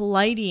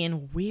flighty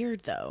and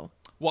weird though.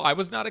 Well, I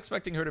was not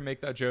expecting her to make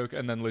that joke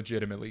and then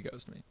legitimately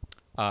ghost me,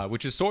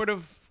 which is sort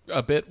of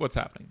a bit what's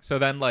happening. So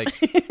then like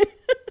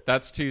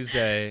that's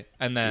Tuesday,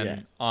 and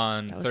then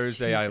on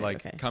Thursday I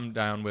like come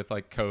down with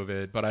like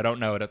COVID, but I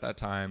don't know it at that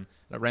time.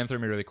 It ran through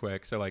me really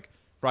quick. So like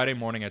Friday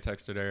morning I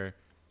texted her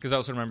because I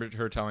also remembered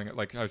her telling it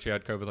like how she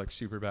had COVID like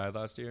super bad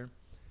last year.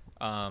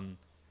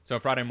 So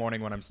Friday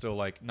morning when I'm still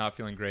like not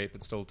feeling great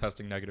but still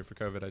testing negative for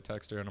COVID, I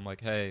text her and I'm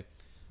like, hey,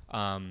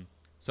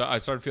 so I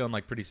started feeling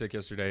like pretty sick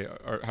yesterday.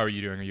 How are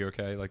you doing? Are you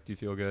okay? Like, do you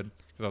feel good?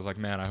 Because I was like,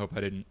 man, I hope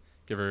I didn't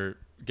get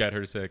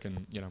her sick,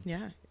 and you know.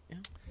 Yeah.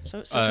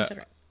 So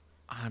considerate.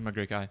 I'm a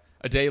great guy.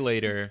 A day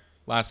later,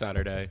 last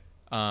Saturday,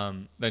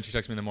 then she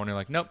texted me in the morning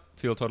like, nope,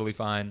 feel totally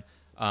fine.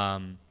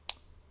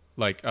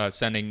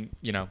 Sending,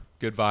 you know,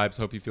 good vibes.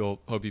 Hope you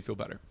feel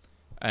better.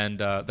 And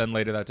then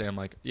later that day, I'm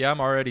like, yeah,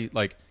 I'm already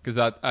like, because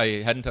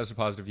I hadn't tested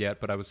positive yet,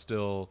 but I was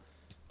still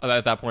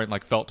at that point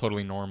like felt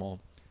totally normal.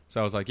 So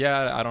I was like,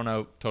 yeah, I don't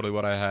know totally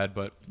what I had,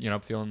 but you know,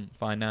 feeling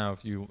fine now.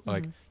 If you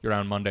like, you're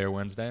around Monday or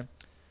Wednesday,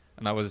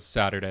 and that was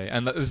Saturday.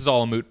 And this is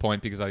all a moot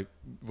point because I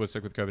was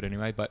sick with COVID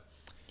anyway. But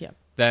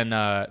then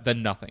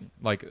nothing,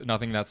 like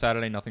nothing that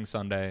Saturday, nothing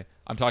Sunday.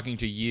 I'm talking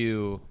to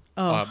you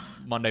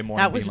Monday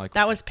morning.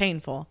 That was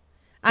painful.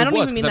 I don't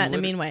even mean that in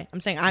a mean way.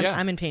 I'm saying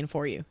I'm in pain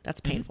for you.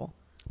 That's painful.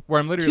 Where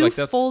I'm literally like,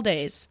 that's 2 full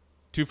days.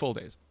 2 full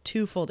days.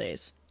 2 full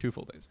days. 2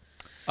 full days.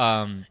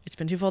 It's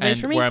been 2 full days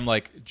for me. Where I'm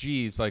like,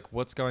 geez, like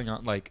what's going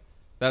on? Like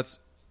that's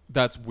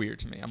weird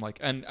to me. I'm like,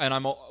 and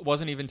I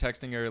wasn't even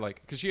texting her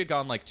like, because she had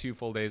gone like 2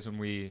 full days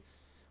when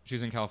she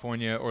was in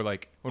California, or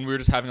like when we were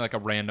just having like a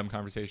random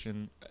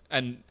conversation,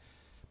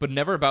 but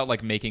never about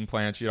like making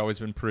plans. She'd always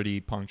been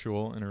pretty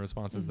punctual in her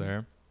responses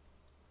there.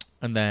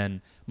 And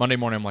then Monday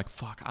morning, I'm like,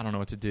 fuck, I don't know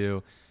what to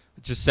do.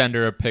 Just send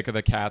her a pic of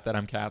the cat that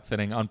I'm cat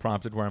sitting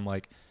unprompted, where I'm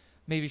like,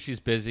 maybe she's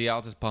busy.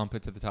 I'll just bump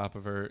it to the top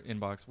of her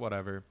inbox,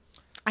 whatever.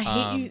 I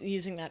hate you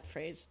using that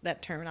phrase,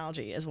 that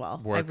terminology as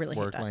well. I really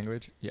hate that. Work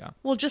language? Yeah.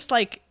 Well, just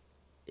like,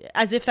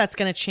 as if that's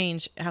going to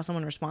change how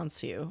someone responds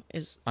to you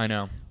is. I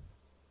know.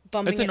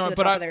 Bumping it to the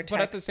top of their text.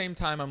 But at the same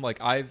time, I'm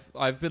like,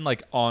 I've been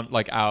like on,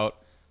 like out,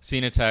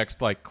 seen a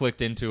text, like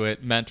clicked into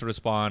it, meant to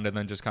respond, and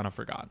then just kind of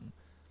forgotten.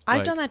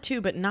 I've done that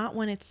too, but not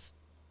when it's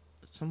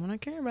someone I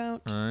care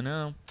about. I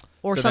know.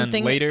 Or so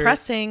something later,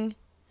 pressing.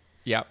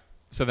 Yeah.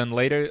 So then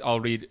later I'll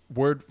read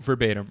word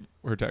verbatim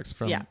her text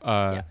from.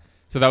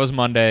 So that was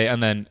Monday,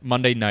 and then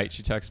Monday night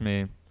she texts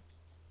me.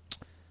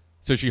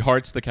 So she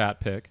hearts the cat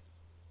pic.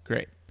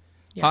 Great.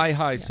 Yeah.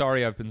 Hi.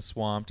 Sorry I've been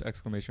swamped! !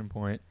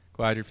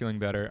 Glad you're feeling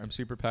better. I'm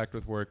super packed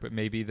with work, but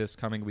maybe this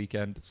coming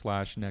weekend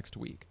 / next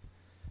week.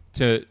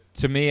 To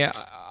me,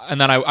 and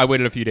then I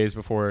waited a few days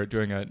before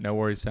doing a no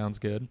worries, sounds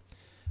good.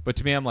 But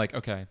to me, I'm like,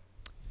 okay,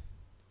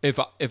 if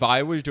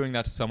I was doing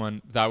that to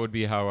someone, that would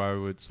be how I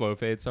would slow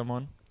fade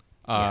someone,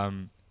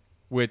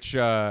 which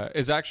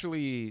is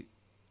actually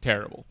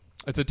terrible.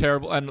 It's a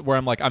terrible, and where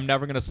I'm like, I'm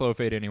never going to slow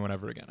fade anyone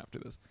ever again after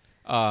this.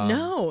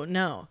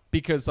 No.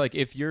 Because like,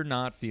 if you're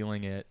not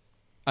feeling it,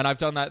 and I've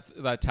done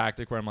that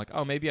tactic where I'm like,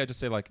 oh, maybe I just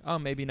say like, oh,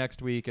 maybe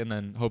next week, and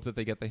then hope that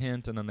they get the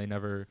hint, and then they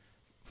never,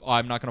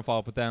 I'm not going to follow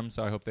up with them,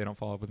 so I hope they don't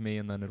follow up with me,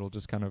 and then it'll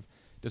just kind of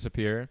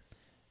disappear.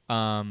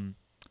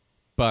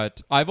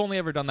 But I've only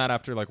ever done that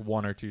after like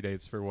 1 or 2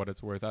 dates, for what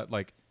it's worth.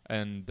 Like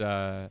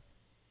to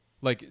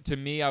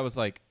me, I was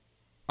like,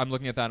 I'm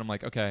looking at that, and I'm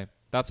like, okay,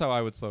 that's how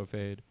I would slow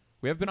fade.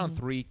 We have been on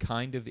 3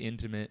 kind of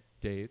intimate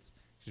dates.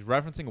 She's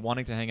referencing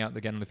wanting to hang out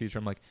again in the future.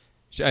 I'm like,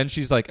 And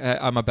she's like,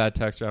 I'm a bad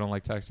texter. I don't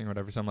like texting or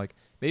whatever. So I'm like,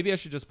 maybe I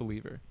should just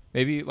believe her.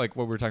 Maybe like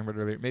what we were talking about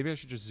earlier. Maybe I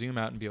should just zoom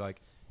out and be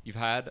like, you've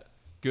had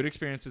good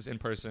experiences in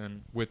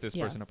person with this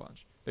person a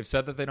bunch. They've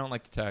said that they don't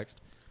like to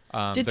text.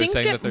 Did things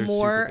get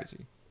more?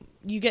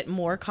 You get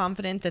more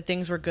confident that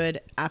things were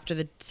good after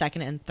the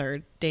second and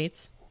third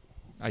dates?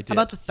 I did. How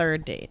about the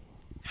third date?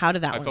 How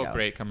did that one go? I felt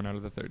great coming out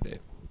of the third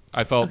date.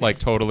 I felt like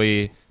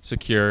totally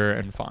secure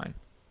and fine.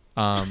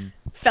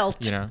 Felt,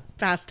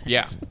 past tense.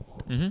 Yeah.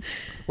 Mm-hmm.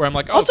 Where I'm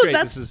like, oh, also, great,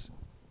 this is...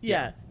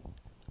 Yeah.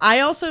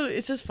 I also,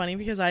 it's just funny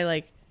because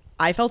I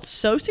felt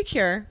so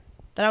secure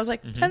that I was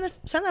like, send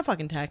that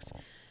fucking text.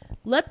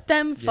 Let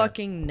them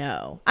fucking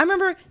know. I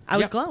remember I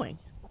was glowing.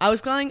 I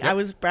was glowing. Yep. I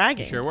was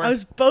bragging. Sure were. I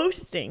was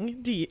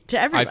boasting to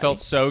everybody. I felt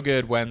so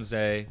good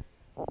Wednesday.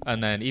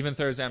 And then even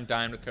Thursday, I'm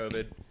dying with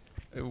COVID.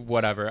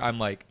 Whatever. I'm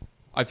like,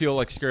 I feel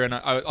like secure. And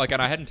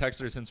I hadn't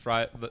texted her since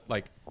Friday,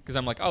 like, because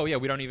I'm like, oh, yeah,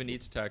 we don't even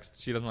need to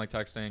text. She doesn't like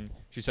texting.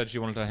 She said she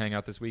wanted to hang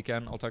out this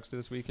weekend. I'll text her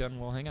this weekend.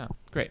 We'll hang out.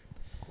 Great.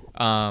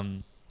 So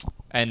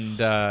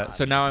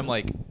now I'm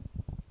like,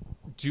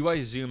 do I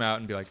zoom out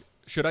and be like,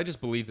 should I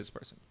just believe this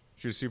person?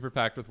 She was super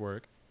packed with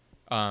work.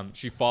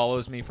 She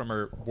follows me from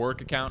her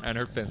work account and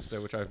her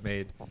Finsta, which I've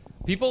made.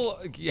 People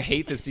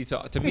hate this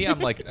detail. To me,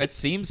 I'm like, it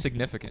seems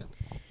significant.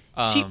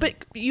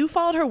 But you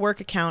followed her work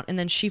account and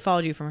then she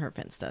followed you from her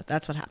Finsta.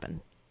 That's what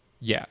happened.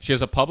 Yeah, she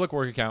has a public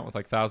work account with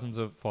like thousands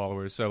of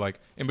followers. So like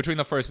in between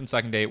the first and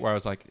second date where I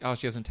was like, oh,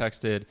 she hasn't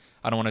texted.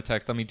 I don't want to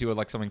text. Let me do it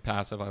like something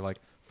passive. I like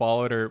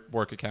followed her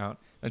work account.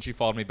 Then she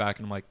followed me back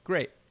and I'm like,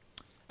 great.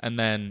 And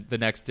then the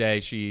next day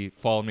she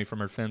followed me from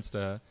her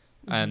Finsta,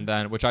 and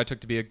then which I took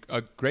to be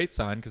a great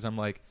sign because I'm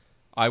like,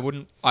 I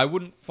wouldn't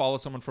follow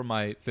someone from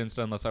my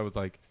Finsta unless I was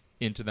like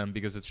into them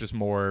because it's just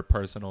more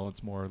personal.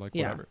 It's more like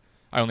whatever.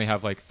 I only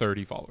have like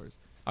 30 followers.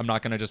 I'm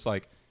not gonna just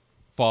like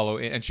follow,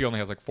 and she only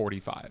has like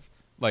 45.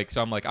 Like,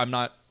 so I'm like, I'm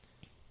not,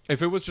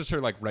 if it was just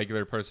her like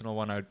regular personal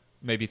one, I'd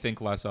maybe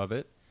think less of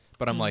it.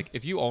 But I'm like,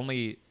 if you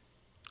only,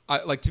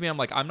 to me, I'm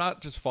like, I'm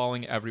not just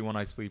following everyone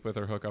I sleep with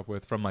or hook up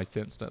with from my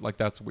Finsta. Like,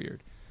 that's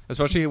weird.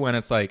 Especially when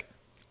it's like,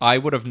 I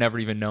would have never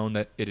even known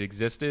that it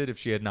existed if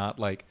she had not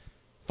like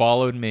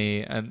followed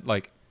me and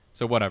like,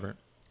 so whatever.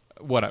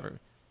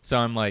 So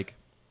I'm like,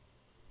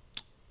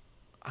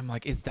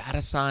 is that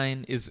a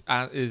sign? Is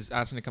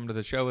asking to come to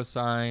the show a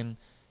sign?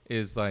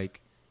 Is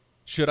like,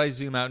 should I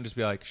zoom out and just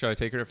be like, should I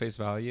take her at face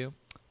value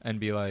and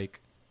be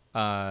like,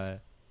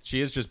 she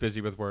is just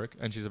busy with work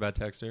and she's a bad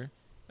texter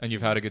and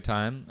you've had a good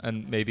time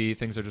and maybe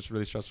things are just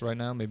really stressful right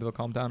now. Maybe they'll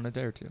calm down in a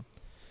day or two.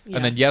 Yeah.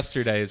 And then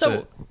yesterday is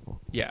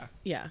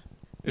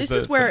This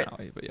is where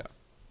finale, but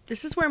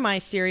this is where my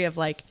theory of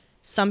like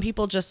some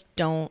people just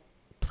don't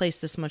place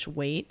this much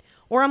weight,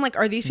 or I'm like,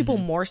 are these people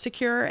more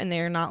secure and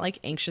they're not like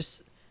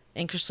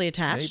anxiously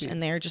attached,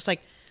 and they're just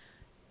like,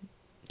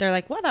 they're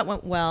like, well, that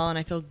went well and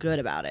I feel good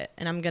about it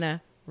and I'm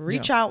gonna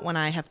reach out when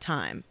I have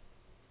time.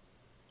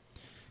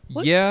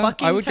 What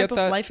fucking I would type get of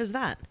that. life is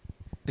that?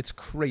 It's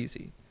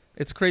crazy.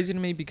 It's crazy to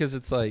me because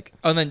it's like,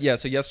 oh, and then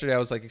so yesterday I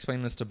was like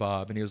explaining this to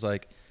Bob and he was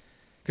like,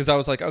 because I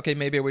was like, okay,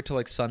 maybe I wait till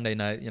like Sunday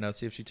night,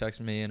 see if she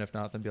texts me, and if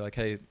not, then be like,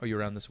 hey, are you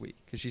around this week?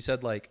 Because she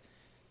said like,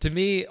 to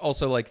me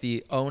also like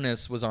the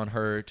onus was on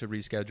her to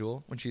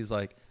reschedule when she's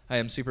like, I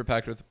am super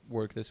packed with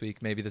work this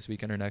week, maybe this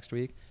weekend or next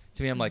week.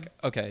 To me, I'm like,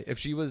 okay, if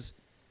she was,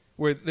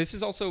 where this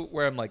is also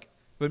where I'm like,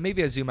 but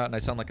maybe I zoom out and I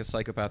sound like a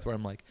psychopath where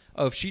I'm like,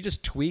 oh, if she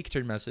just tweaked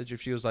her message,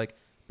 if she was like,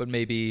 but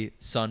maybe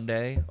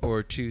Sunday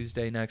or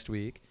Tuesday next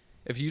week,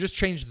 if you just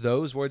change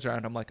those words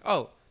around, I'm like,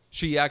 oh,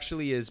 she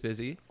actually is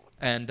busy.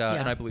 And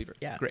I believe her.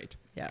 Yeah. Great.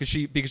 Yeah.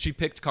 Because she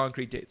picked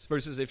concrete dates.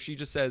 Versus if she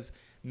just says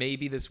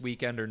maybe this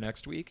weekend or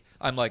next week,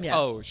 I'm like,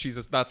 oh,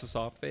 that's a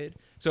soft fade.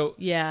 So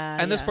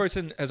And this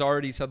person has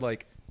already said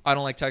like, I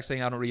don't like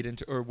texting, I don't read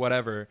into or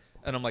whatever.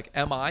 And I'm like,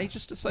 am I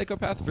just a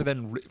psychopath for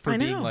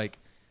being like,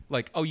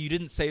 oh, you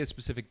didn't say a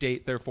specific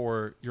date,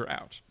 therefore you're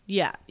out.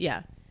 Yeah.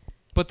 Yeah.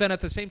 But then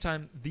at the same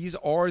time, these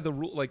are the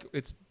rules. Like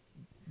it's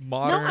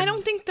modern. No, I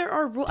don't think there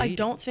are rules. I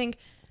don't think.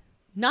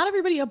 Not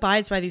everybody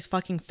abides by these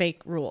fucking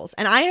fake rules.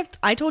 And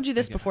I told you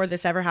this before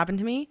this ever happened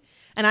to me.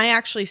 And I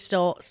actually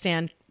still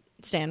stand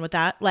with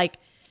that. Like,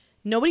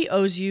 nobody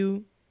owes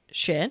you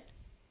shit.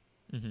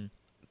 Mm-hmm.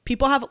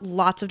 People have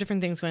lots of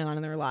different things going on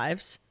in their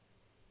lives.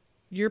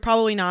 You're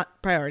probably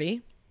not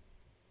priority.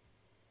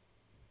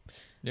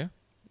 Yeah.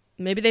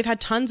 Maybe they've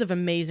had tons of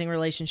amazing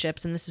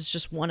relationships and this is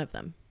just one of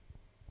them.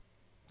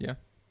 Yeah.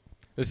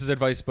 This is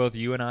advice both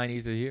you and I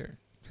need to hear.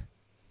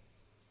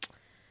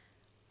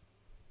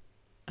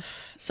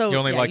 So you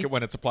only like it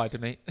when it's applied to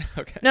me?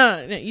 Okay.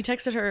 No. You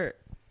texted her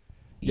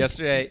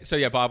yesterday.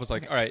 So Bob was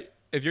like, all right,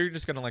 if you're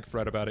just going to like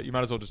fret about it, you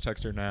might as well just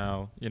text her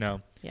now, Yeah.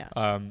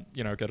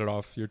 Get it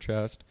off your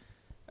chest.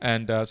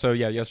 And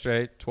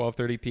yesterday,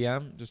 12:30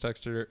 p.m., just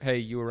texted her, hey,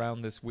 you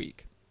around this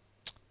week?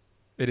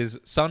 It is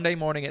Sunday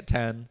morning at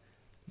 10.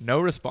 No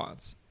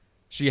response.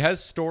 She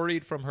has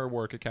storied from her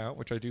work account,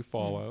 which I do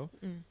follow.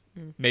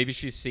 Maybe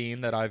she's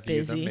seen that I've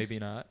viewed them, maybe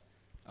not.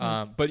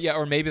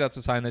 Or maybe that's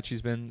a sign that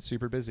she's been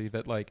super busy.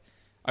 That like,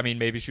 I mean,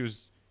 maybe she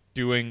was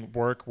doing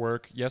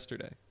work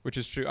yesterday, which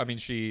is true. I mean,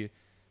 she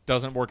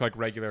doesn't work like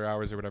regular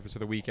hours or whatever, so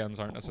the weekends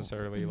aren't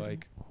necessarily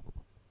like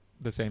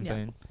the same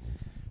thing.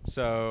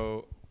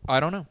 So I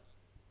don't know.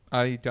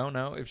 I don't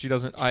know if she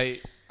doesn't. I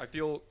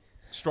feel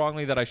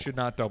strongly that I should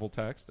not double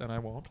text, and I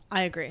won't.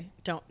 I agree.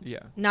 Don't. Yeah.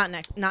 Not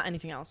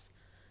anything else.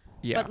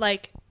 Yeah. But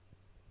like,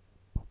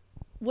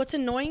 what's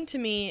annoying to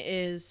me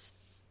is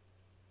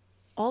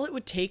all it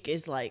would take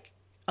is like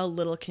a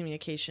little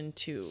communication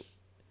to.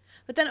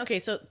 But then, okay,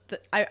 so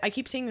I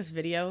keep seeing this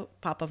video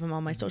pop up on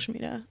all my social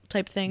media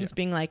type things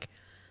being like,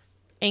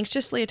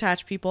 anxiously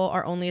attached people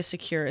are only as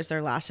secure as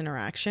their last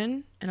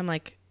interaction. And I'm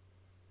like,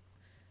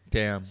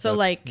 damn. So that's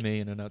like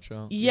me in a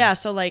nutshell. Yeah.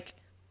 So like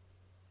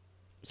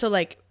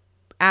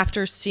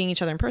after seeing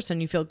each other in person,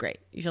 you feel great.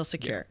 You feel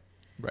secure.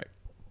 Yeah. Right.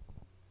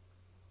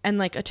 And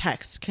like a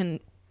text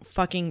can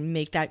fucking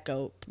make that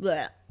go.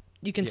 Bleh.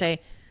 You can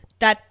say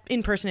that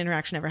in-person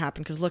interaction never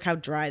happened because look how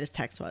dry this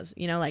text was.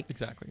 You know, like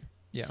exactly.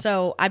 Yeah.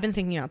 So I've been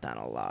thinking about that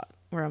a lot.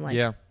 Where I'm like,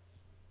 yeah.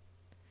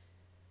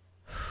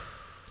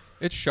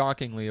 It's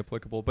shockingly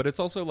applicable, but it's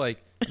also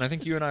like, and I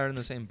think you and I are in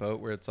the same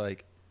boat where it's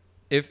like,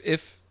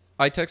 if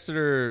I texted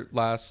her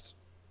last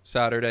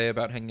Saturday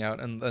about hanging out,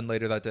 and then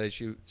later that day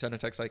she sent a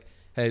text like,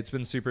 hey, it's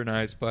been super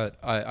nice, but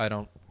I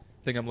don't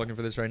think I'm looking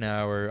for this right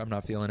now, or I'm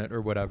not feeling it,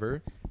 or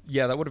whatever.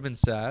 Yeah, that would have been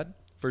sad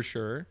for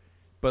sure.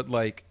 But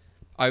like,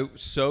 I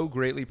so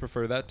greatly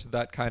prefer that to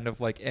that kind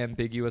of like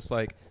ambiguous,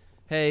 like,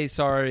 hey,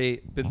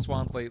 sorry, been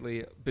swamped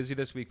lately, busy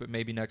this week, but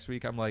maybe next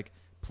week. I'm like,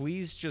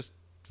 please just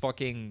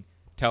fucking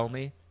tell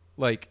me.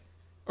 Like,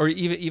 or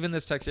even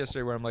this text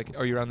yesterday where I'm like,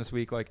 are you around this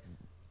week? Like,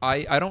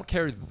 I don't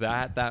care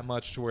that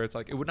much to where it's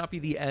like, it would not be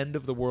the end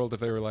of the world if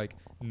they were like,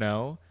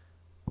 no.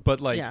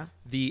 But like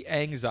the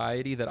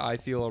anxiety that I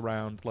feel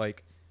around,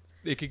 like,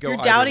 it could go you're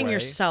either doubting way.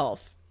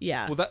 yourself.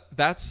 Yeah. Well,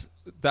 that's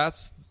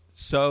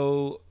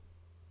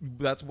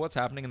what's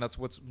happening, and that's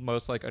what's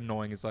most like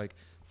annoying is like,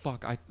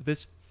 fuck,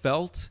 this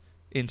felt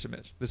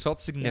intimate. This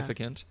felt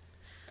significant.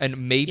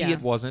 And maybe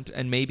it wasn't,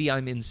 and maybe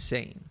I'm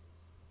insane.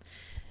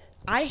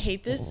 I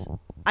hate this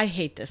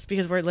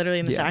because we're literally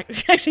in the exact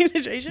same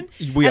situation.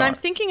 I'm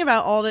thinking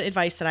about all the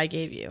advice that I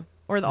gave you,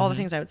 or all the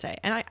things I would say.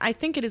 And I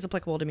think it is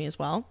applicable to me as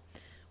well,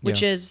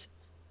 which is,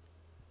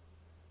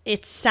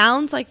 it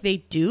sounds like they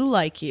do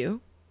like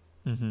you.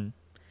 Mm-hmm.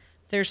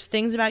 There's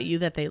things about you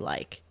that they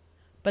like,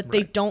 but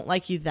they don't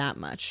like you that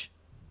much.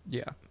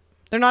 Yeah.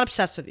 They're not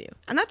obsessed with you.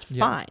 And that's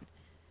fine.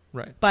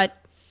 Right. But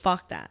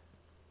fuck that.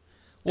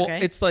 Well,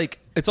 it's like,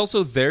 it's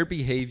also their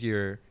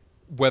behavior,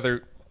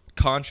 whether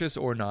conscious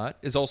or not,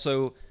 is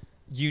also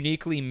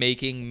uniquely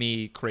making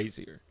me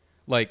crazier.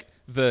 Like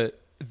the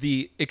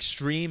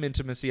extreme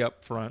intimacy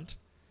up front,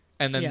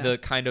 and then the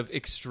kind of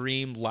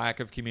extreme lack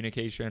of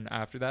communication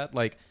after that.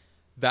 Like,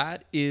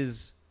 that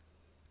is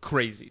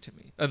crazy to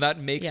me, and that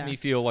makes me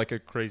feel like a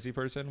crazy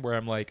person, where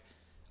I'm like,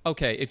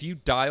 okay, if you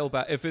dial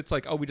back, if it's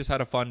like, oh, we just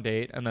had a fun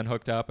date and then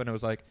hooked up and it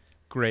was like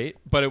great,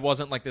 but it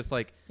wasn't like this,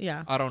 like,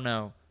 I don't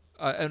know,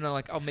 and I'm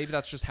like, oh, maybe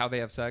that's just how they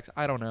have sex,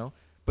 I don't know.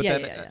 But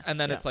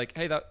then it's like,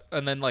 hey, that,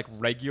 and then like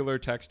regular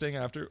texting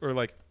after, or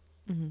like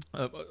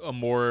a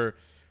more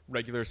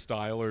regular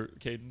style or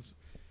cadence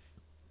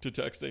to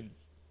texting,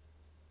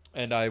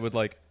 and I would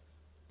like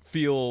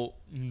feel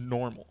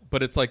normal.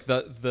 But it's like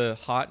the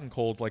hot and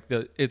cold, like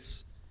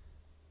it's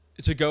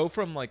to go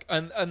from like,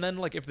 and then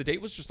like if the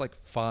date was just like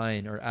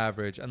fine or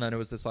average, and then it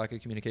was this lack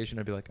of communication,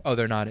 I'd be like, oh,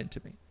 they're not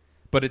into me.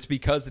 But it's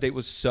because the date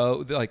was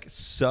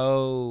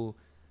so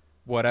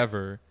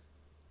whatever.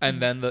 And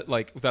then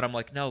that I'm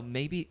like, no,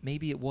 maybe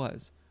it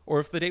was. Or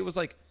if the date was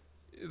like,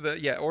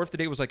 or if the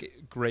date was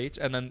like great,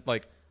 and then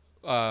like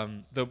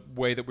the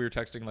way that we were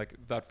texting like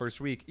that first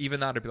week,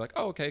 even that I'd be like,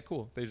 oh, okay,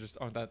 cool. They just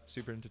aren't that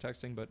super into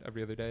texting, but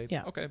every other day,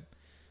 okay.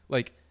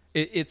 Like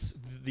it's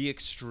the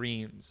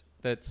extremes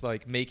that's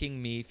like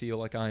making me feel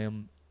like I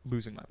am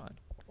losing my mind.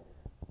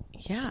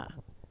 Yeah,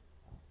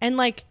 and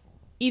like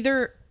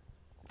either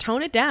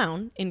tone it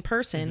down in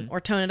person or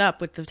tone it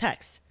up with the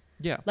text.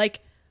 Yeah,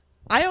 like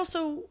I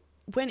also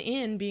went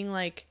in being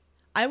like,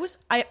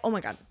 oh my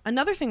God.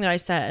 Another thing that I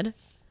said,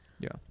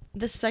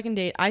 this second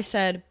date, I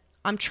said,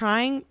 I'm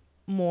trying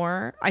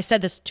more. I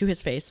said this to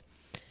his face,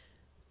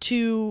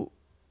 to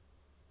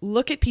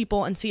look at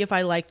people and see if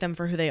I like them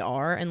for who they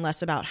are and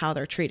less about how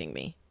they're treating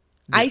me.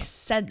 Yeah. I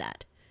said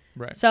that.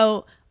 Right.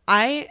 So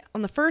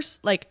on the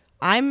first, like,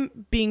 I'm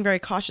being very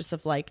cautious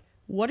of like,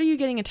 what are you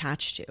getting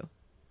attached to?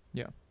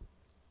 Yeah.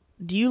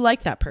 Do you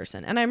like that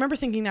person? And I remember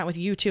thinking that with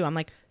you too. I'm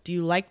like, do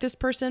you like this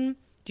person?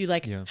 Do you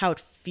like how it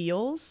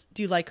feels?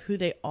 Do you like who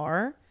they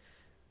are?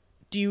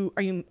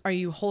 Are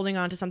you holding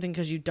on to something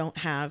because you don't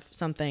have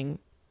something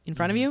in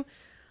front of you?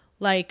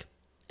 Like,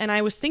 and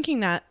I was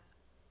thinking that,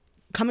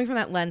 coming from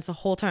that lens the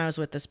whole time I was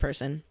with this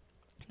person.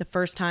 The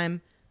first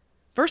time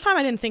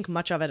I didn't think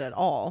much of it at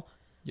all.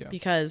 Yeah.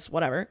 Because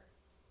whatever.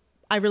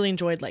 I really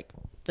enjoyed like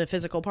the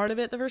physical part of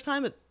it the first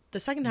time, but the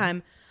second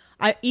time,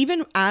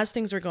 even as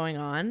things were going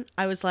on,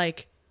 I was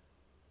like,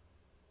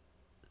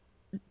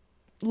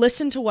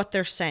 listen to what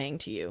they're saying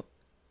to you.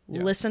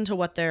 Yeah. Listen to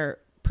what they're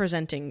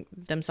presenting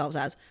themselves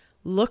as.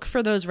 look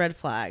for those red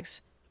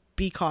flags.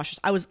 Be cautious.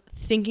 I was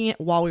thinking it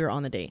while we were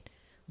on the date.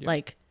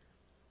 Yeah.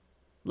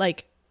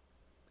 Like,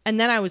 and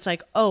then I was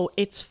like, oh,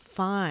 it's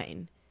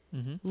fine.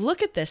 Mm-hmm.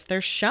 Look at this.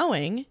 They're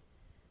showing.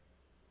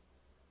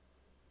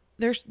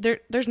 There's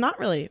not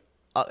really.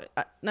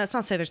 That's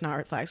not to say there's not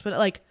red flags, but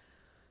like,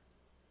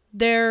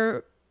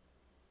 they're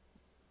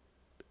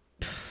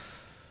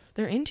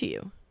into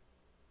you.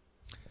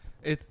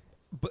 It's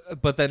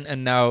but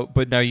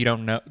now you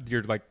don't know.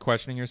 You're like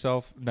questioning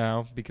yourself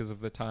now because of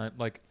the time.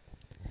 Like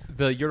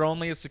you're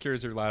only as secure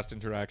as your last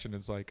interaction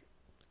is like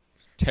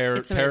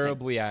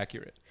terribly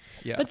accurate.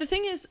 Yeah. But the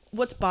thing is,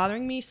 what's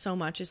bothering me so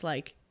much is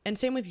like, and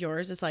same with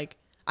yours, is like,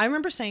 I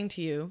remember saying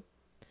to you,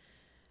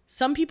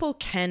 some people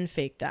can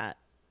fake that.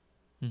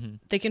 Mm-hmm.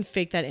 They can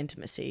fake that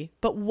intimacy,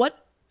 but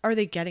what are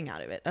they getting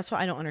out of it? That's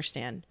what I don't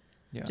understand.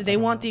 Yeah, Do they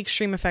want the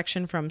extreme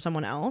affection from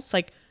someone else?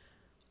 Like,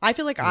 I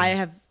feel like I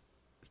have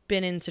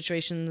been in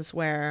situations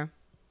where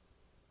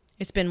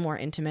it's been more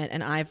intimate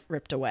and I've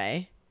ripped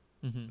away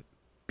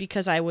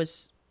because I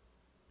don't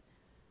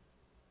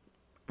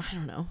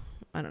know.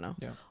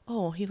 Yeah.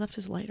 Oh, he left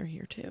his lighter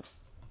here too.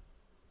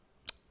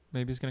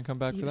 Maybe he's going to come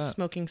back He for was that.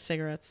 smoking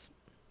cigarettes.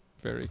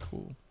 Very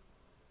cool.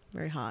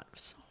 Very hot.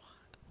 So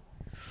hot.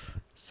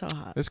 So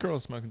hot. This girl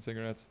is smoking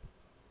cigarettes.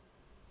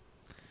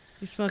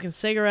 He's smoking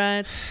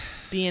cigarettes,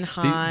 being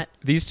hot.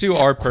 These two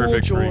are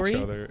perfect cool for each jewelry.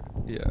 other.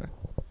 Yeah.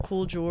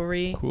 Cool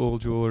jewelry. Cool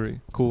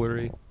jewelry.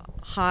 Coolery.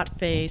 Hot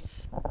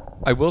face.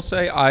 I will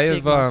say I Big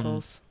have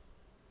muscles.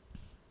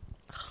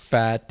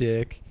 fat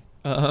dick.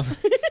 Ew.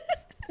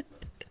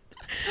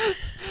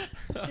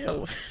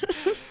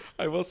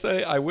 I will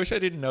say I wish I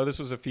didn't know this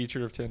was a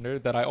feature of Tinder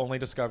that I only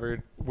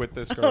discovered with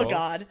this girl. Oh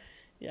God.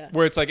 Yeah.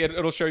 Where it's like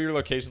it'll show your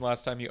location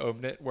last time you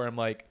opened it. Where I'm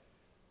like,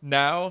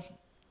 now,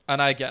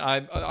 and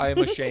I am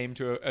ashamed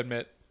to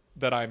admit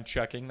that I'm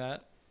checking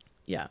that.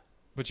 Yeah.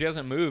 But she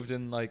hasn't moved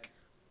in like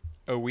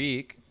a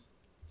week.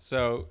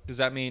 So does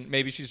that mean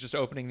maybe she's just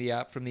opening the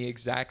app from the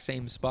exact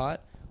same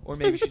spot, or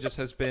maybe she just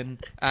has been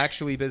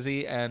actually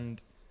busy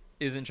and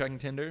isn't checking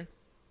Tinder,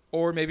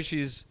 or maybe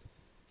she's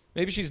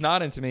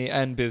not into me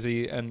and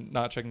busy and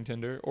not checking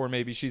Tinder, or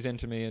maybe she's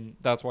into me and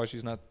that's why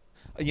she's not.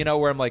 You know,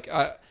 where I'm like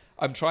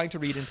I'm trying to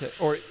read into,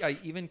 or I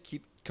even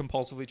keep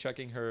compulsively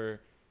checking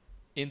her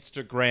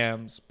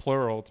Instagrams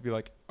plural to be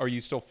like, are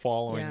you still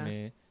following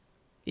me?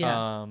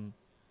 Yeah.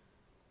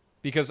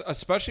 Because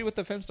especially with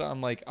the Finsta,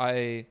 I'm like,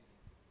 like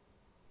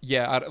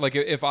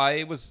if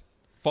I was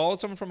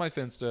followed someone from my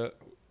Finsta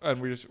and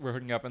we're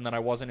hooking up and then I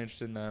wasn't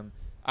interested in them,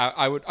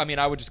 I would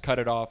just cut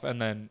it off and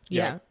then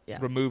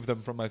remove them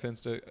from my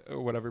Finsta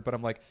or whatever. But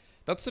I'm like,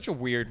 that's such a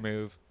weird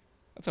move.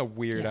 That's a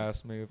weird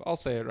ass move. I'll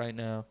say it right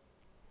now.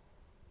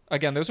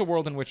 Again, there's a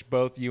world in which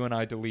both you and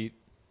I delete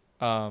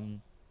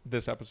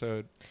this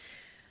episode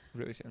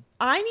really soon.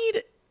 I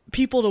need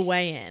people to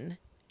weigh in.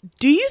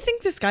 Do you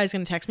think this guy's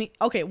going to text me?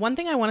 Okay, one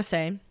thing I want to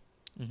say.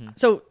 Mm-hmm.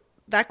 So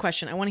that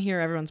question, I want to hear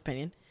everyone's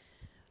opinion.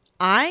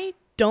 I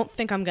don't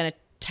think I'm going to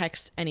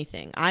text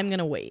anything. I'm going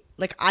to wait.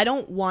 Like, I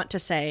don't want to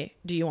say,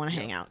 do you want to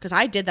hang out? Because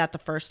I did that the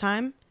first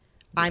time.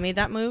 I made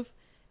that move.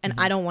 And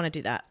I don't want to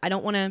do that. I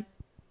don't want to.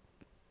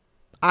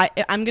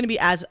 I'm going to be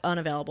as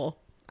unavailable.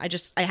 I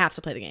have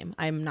to play the game.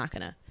 I'm not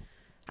going to.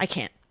 I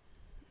can't.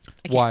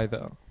 Why,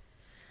 though?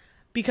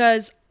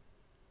 Because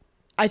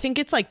I think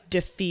it's, like,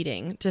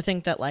 defeating to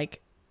think that, like,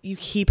 you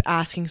keep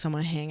asking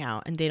someone to hang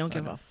out and they don't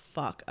give a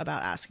fuck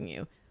about asking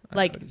you.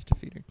 Like, it is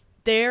defeating.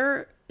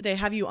 They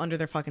have you under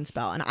their fucking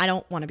spell, and I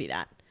don't want to be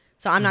that.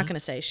 So I'm not going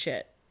to say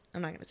shit.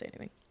 I'm not going to say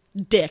anything.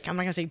 Dick. I'm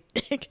not going to say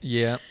dick.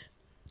 Yeah.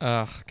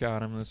 Oh,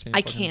 God, I'm in the same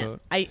I fucking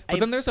can't. boat. But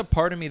then there's a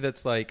part of me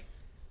that's like,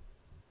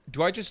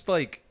 do I just,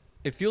 like,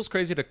 it feels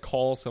crazy to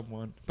call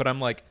someone, but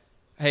I'm like,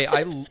 hey,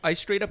 I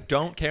straight up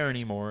don't care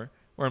anymore.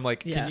 Where I'm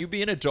like, can you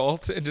be an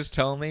adult and just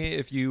tell me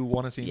if you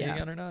want to see me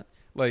again or not?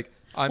 Like,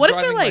 I'm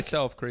driving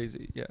myself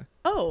crazy. Yeah.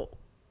 Oh,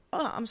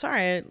 I'm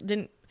sorry. I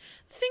didn't.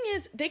 The thing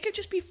is, they could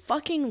just be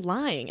fucking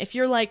lying. If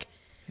you're like,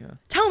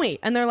 tell me.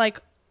 And they're like,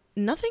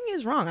 nothing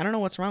is wrong. I don't know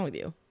what's wrong with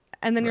you.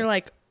 And then you're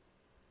like,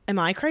 am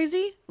I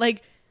crazy?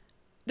 Like,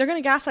 they're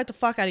going to gaslight the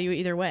fuck out of you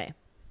either way.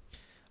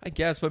 I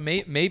guess, but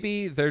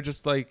maybe they're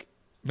just like,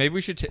 maybe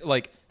we should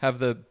like have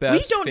the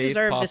best. We don't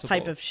deserve possible. this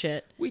type of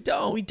shit. We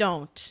don't. We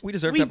don't. We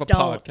deserve to have a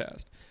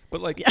podcast.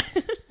 But like,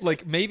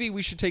 like maybe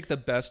we should take the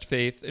best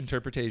faith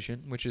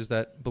interpretation, which is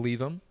that believe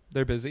them,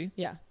 they're busy.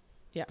 Yeah.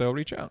 Yeah. They'll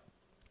reach out,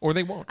 or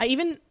they won't. I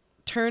even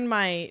turned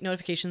my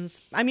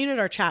notifications. I muted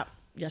our chat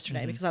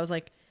yesterday because I was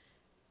like,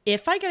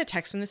 if I get a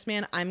text from this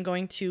man, I'm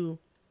going to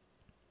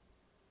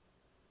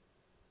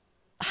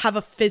have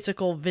a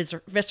physical,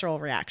 visceral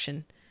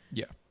reaction.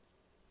 Yeah.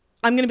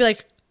 I'm going to be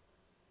like,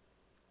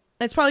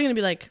 it's probably going to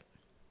be like,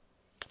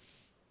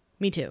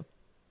 me too.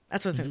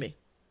 That's what it's going to be.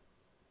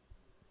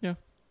 Yeah.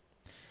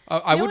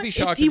 I would be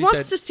shocked if he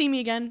wants to see me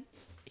again.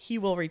 He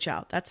will reach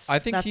out. I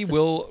think he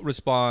will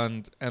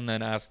respond and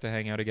then ask to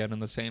hang out again in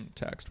the same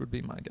text would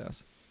be my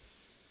guess.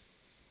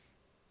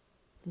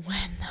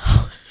 When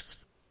though?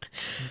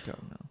 I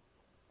don't know.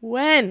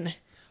 When?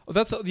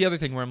 Well, that's the other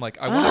thing where I'm like,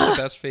 I want to have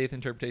the best faith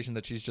interpretation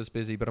that she's just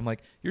busy, but I'm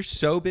like, you're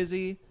so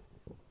busy.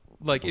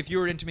 Like, if you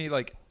were into me,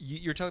 like,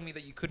 you're telling me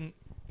that you couldn't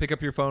pick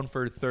up your phone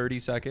for 30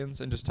 seconds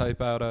and just type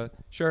out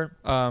sure,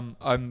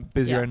 I'm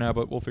busy right now,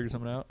 but we'll figure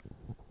something out.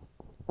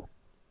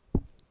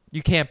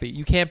 You can't be.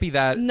 You can't be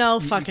that. No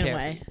fucking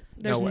way.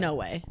 There's no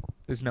way.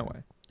 There's no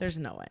way. There's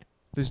no way.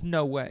 There's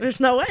no way. There's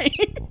no way.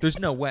 There's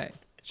no way.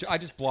 Should I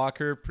just block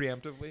her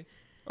preemptively?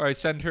 Or I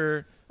send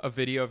her a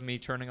video of me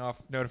turning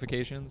off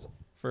notifications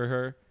for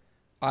her?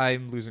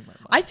 I'm losing my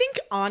mind. I think,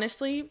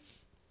 honestly,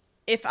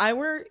 if I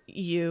were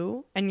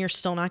you and you're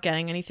still not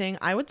getting anything,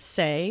 I would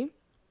say,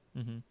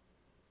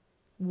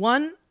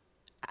 one,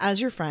 as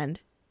your friend,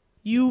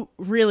 you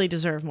really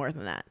deserve more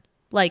than that.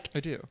 Like, I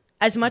do.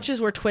 As much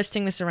as we're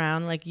twisting this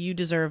around, like, you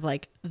deserve,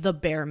 like, the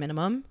bare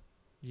minimum.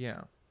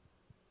 Yeah.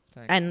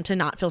 Thanks. And to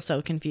not feel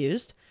so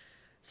confused.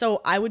 So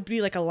I would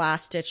be like a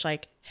last ditch,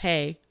 like,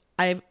 hey,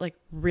 I'm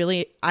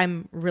really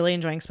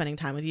enjoying spending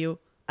time with you.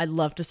 I'd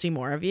love to see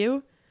more of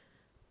you.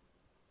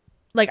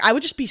 Like, I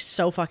would just be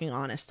so fucking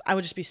honest. I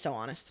would just be so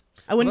honest.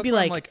 I wouldn't be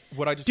like,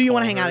 would I just do you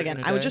want call to hang out her again?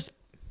 in a I would day? just,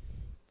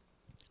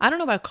 I don't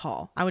know about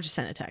call. I would just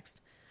send a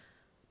text.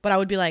 But I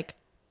would be like,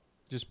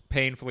 just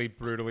painfully,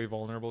 brutally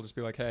vulnerable. Just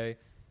be like, hey,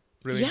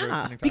 really enjoyed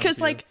spending time because with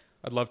you. like,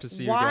 I'd love to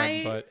see you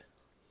again, but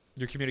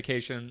your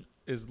communication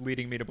is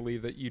leading me to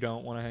believe that you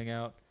don't want to hang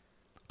out.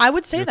 I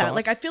would say Your that. thoughts?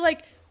 Like, I feel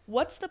like,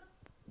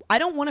 I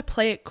don't want to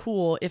play it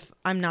cool if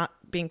I'm not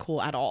being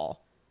cool at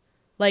all.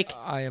 Like,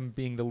 I am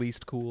being the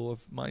least cool of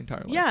my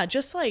entire life. Yeah,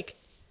 just like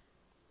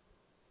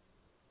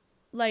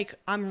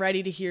I'm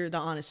ready to hear the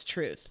honest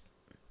truth.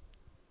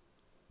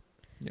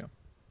 Yeah.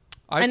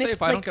 I'd say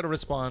if I don't get a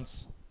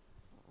response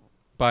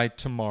by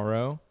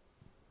tomorrow,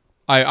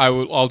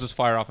 I'll just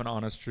fire off an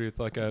honest truth,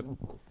 but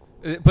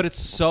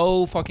it's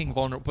so fucking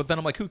vulnerable. But then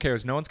I'm like, who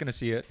cares? No one's gonna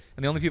see it,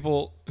 and the only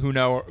people who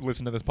know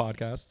listen to this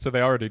podcast, so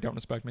they already don't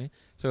respect me.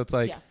 So it's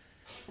like,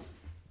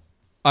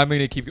 I'm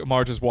gonna keep.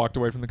 Marge just walked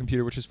away from the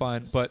computer, which is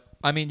fine. But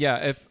I mean, yeah,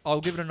 if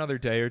I'll give it another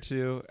day or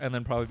two, and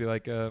then probably be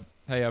like,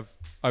 hey,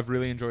 I've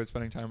really enjoyed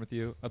spending time with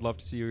you. I'd love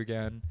to see you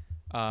again.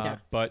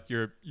 But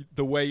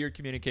the way you're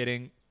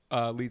communicating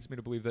leads me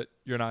to believe that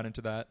you're not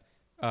into that.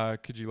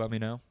 Could you let me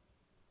know?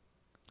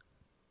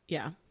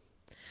 Yeah.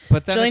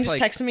 But then Jillian just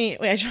texted me.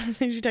 Wait, she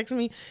texted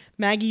me,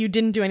 Maggie, you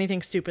didn't do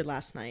anything stupid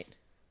last night.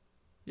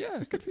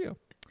 Yeah, good for you.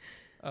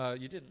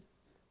 You didn't.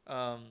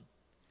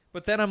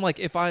 But then I'm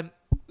like,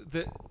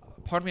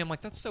 part of me, I'm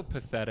like, that's so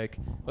pathetic.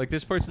 Like,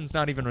 this person's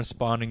not even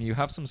responding to you.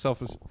 Have some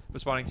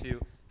responding to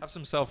you. Have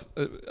some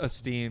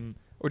self-esteem,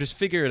 or just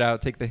figure it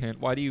out. Take the hint.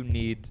 Why do you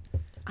need,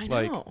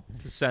 to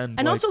send?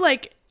 And also,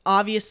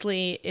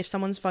 obviously, if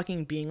someone's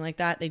fucking being like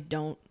that, they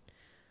don't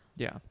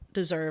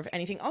deserve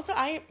anything. Also,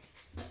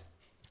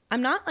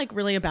 I'm not,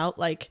 really about,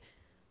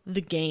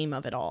 the game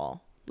of it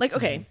all.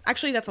 Okay,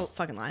 actually, that's a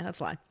fucking lie. That's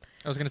a lie.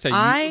 I was going to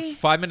say,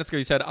 5 minutes ago,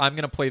 you said, I'm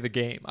going to play the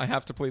game. I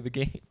have to play the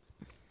game.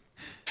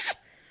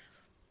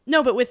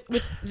 No, but with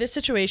this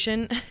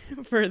situation,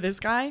 for this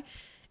guy,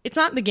 it's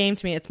not the game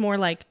to me. It's more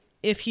like,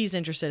 if he's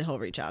interested, he'll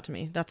reach out to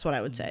me. That's what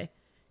I would say.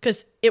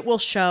 Because it will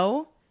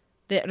show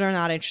that they're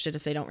not interested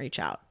if they don't reach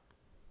out.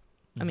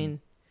 I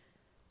mean,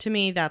 to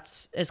me,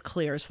 that's as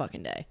clear as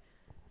fucking day.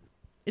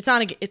 It's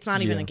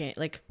not even a game.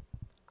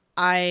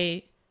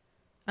 I'm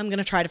going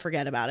to try to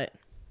forget about it.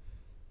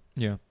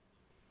 Yeah.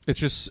 It's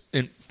just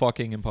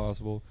fucking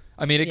impossible.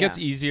 I mean, it gets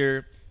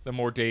easier the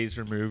more days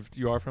removed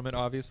you are from it,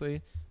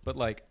 obviously. But,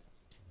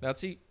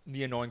 that's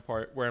the annoying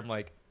part where I'm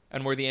like,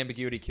 and where the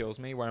ambiguity kills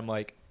me, where I'm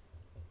like,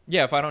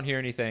 yeah, if I don't hear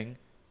anything,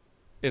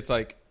 it's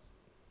like,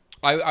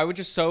 I would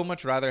just so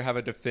much rather have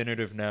a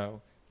definitive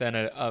no than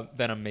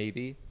a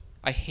maybe.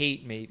 I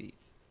hate maybe.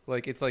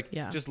 It's like,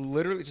 just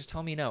literally just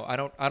tell me no. I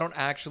don't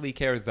actually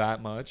care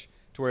that much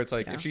to where it's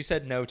like, if she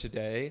said no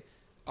today,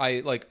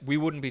 we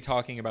wouldn't be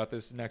talking about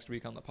this next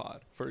week on the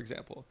pod, for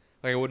example.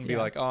 I wouldn't be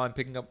like, oh, I'm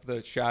picking up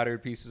the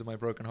shattered pieces of my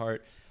broken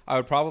heart. I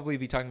would probably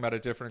be talking about a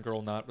different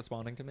girl not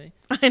responding to me.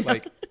 I know.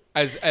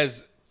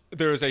 As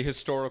there is a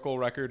historical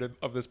record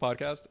of this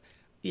podcast.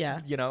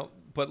 Yeah.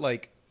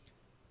 But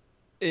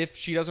if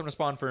she doesn't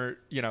respond for,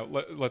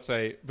 let's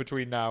say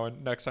between now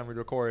and next time we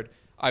record,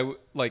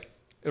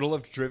 it'll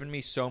have driven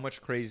me so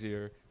much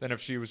crazier than if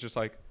she was just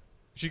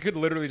she could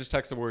literally just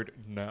text the word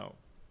no.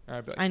 And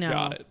I'd be like, I know.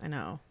 Got it. I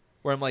know.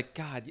 Where I'm like,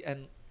 God,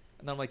 and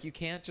then I'm like, you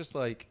can't just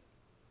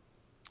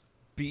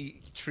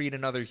treat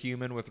another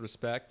human with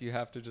respect. You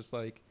have to just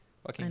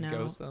fucking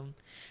ghost them.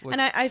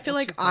 And I feel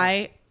like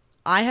I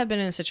have been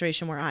in a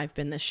situation where I've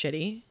been this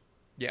shitty.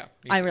 Yeah.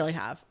 I really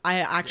have. I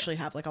actually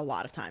have a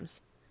lot of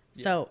times.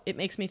 Yeah. So it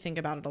makes me think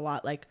about it a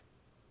lot.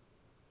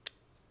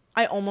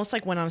 I almost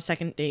went on a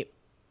second date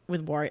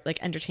with Wario,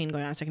 entertained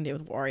going on a second date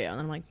with Wario. And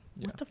I'm like,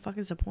 what the fuck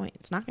is the point?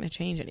 It's not going to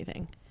change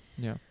anything.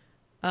 Yeah.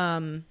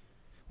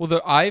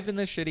 Well, I've been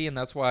this shitty, and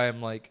that's why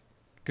I'm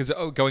because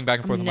going back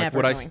and forth, I'm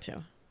never going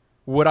to.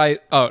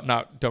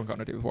 Don't go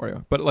on a date with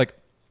Wario. But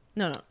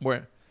no.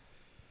 Where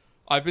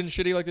I've been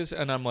shitty like this,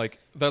 and I'm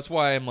that's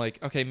why I'm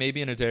okay,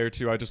 maybe in a day or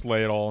two, I just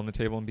lay it all on the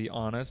table and be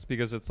honest,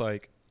 because it's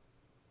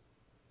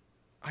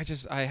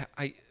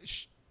it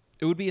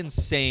would be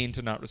insane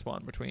to not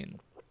respond between.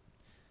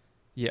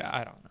 Yeah,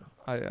 I don't know.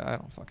 I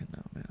don't fucking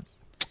know, man.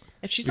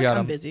 If she's like,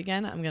 I'm busy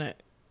again, I'm going to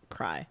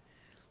cry.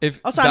 I'm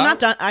not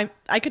done.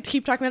 I could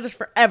keep talking about this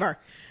forever.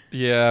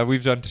 Yeah,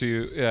 we've done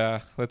 2.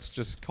 Yeah, let's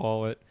just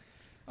call it.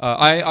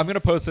 I'm going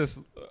to post this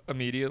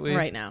immediately.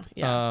 Right now,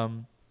 yeah.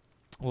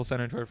 We'll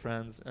send it to our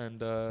friends.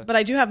 But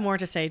I do have more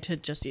to say to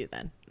just you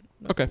then.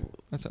 Okay,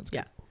 that sounds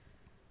good.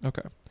 Yeah.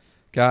 Okay.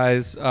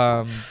 Guys,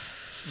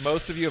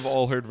 most of you have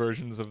all heard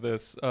versions of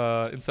this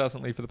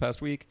incessantly for the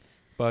past week.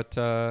 But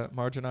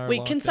Marge and I are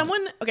Wait, can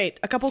someone... Okay,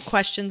 a couple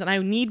questions, and I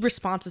need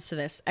responses to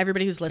this.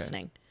 Everybody who's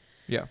listening.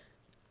 Yeah.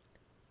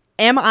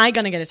 Am I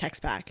going to get a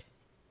text back?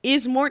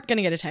 Is Mort going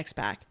to get a text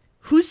back?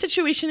 Whose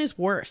situation is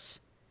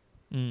worse?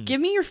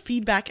 Give me your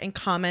feedback and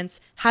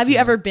comments. Have you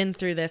ever been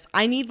through this?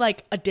 I need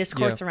like a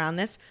discourse around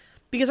this.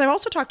 Because I've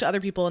also talked to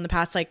other people in the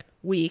past like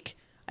week.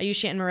 I use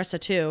Shant and Marissa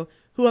too.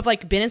 Who have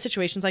like been in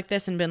situations like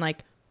this and been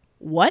like,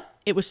 what?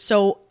 It was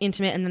so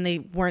intimate and then they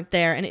weren't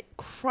there and it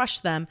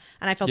crushed them.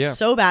 And I felt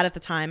so bad at the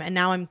time. And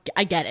now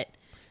I get it.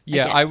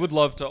 Yeah, I would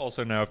love to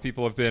also know if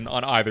people have been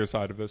on either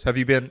side of this. Have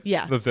you been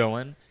the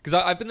villain? Because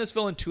I've been this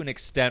villain to an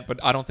extent, but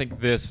I don't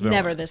think this villain.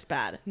 Never this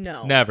bad.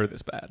 No. Never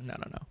this bad. No.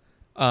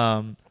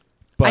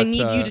 But, I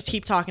need you to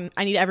keep talking.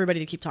 I need everybody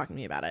to keep talking to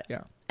me about it.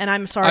 Yeah. And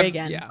I'm sorry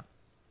again. Yeah.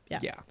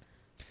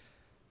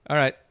 All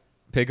right.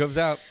 Pig hooves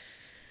out.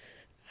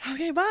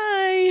 Okay,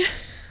 bye.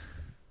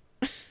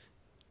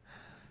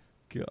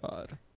 God.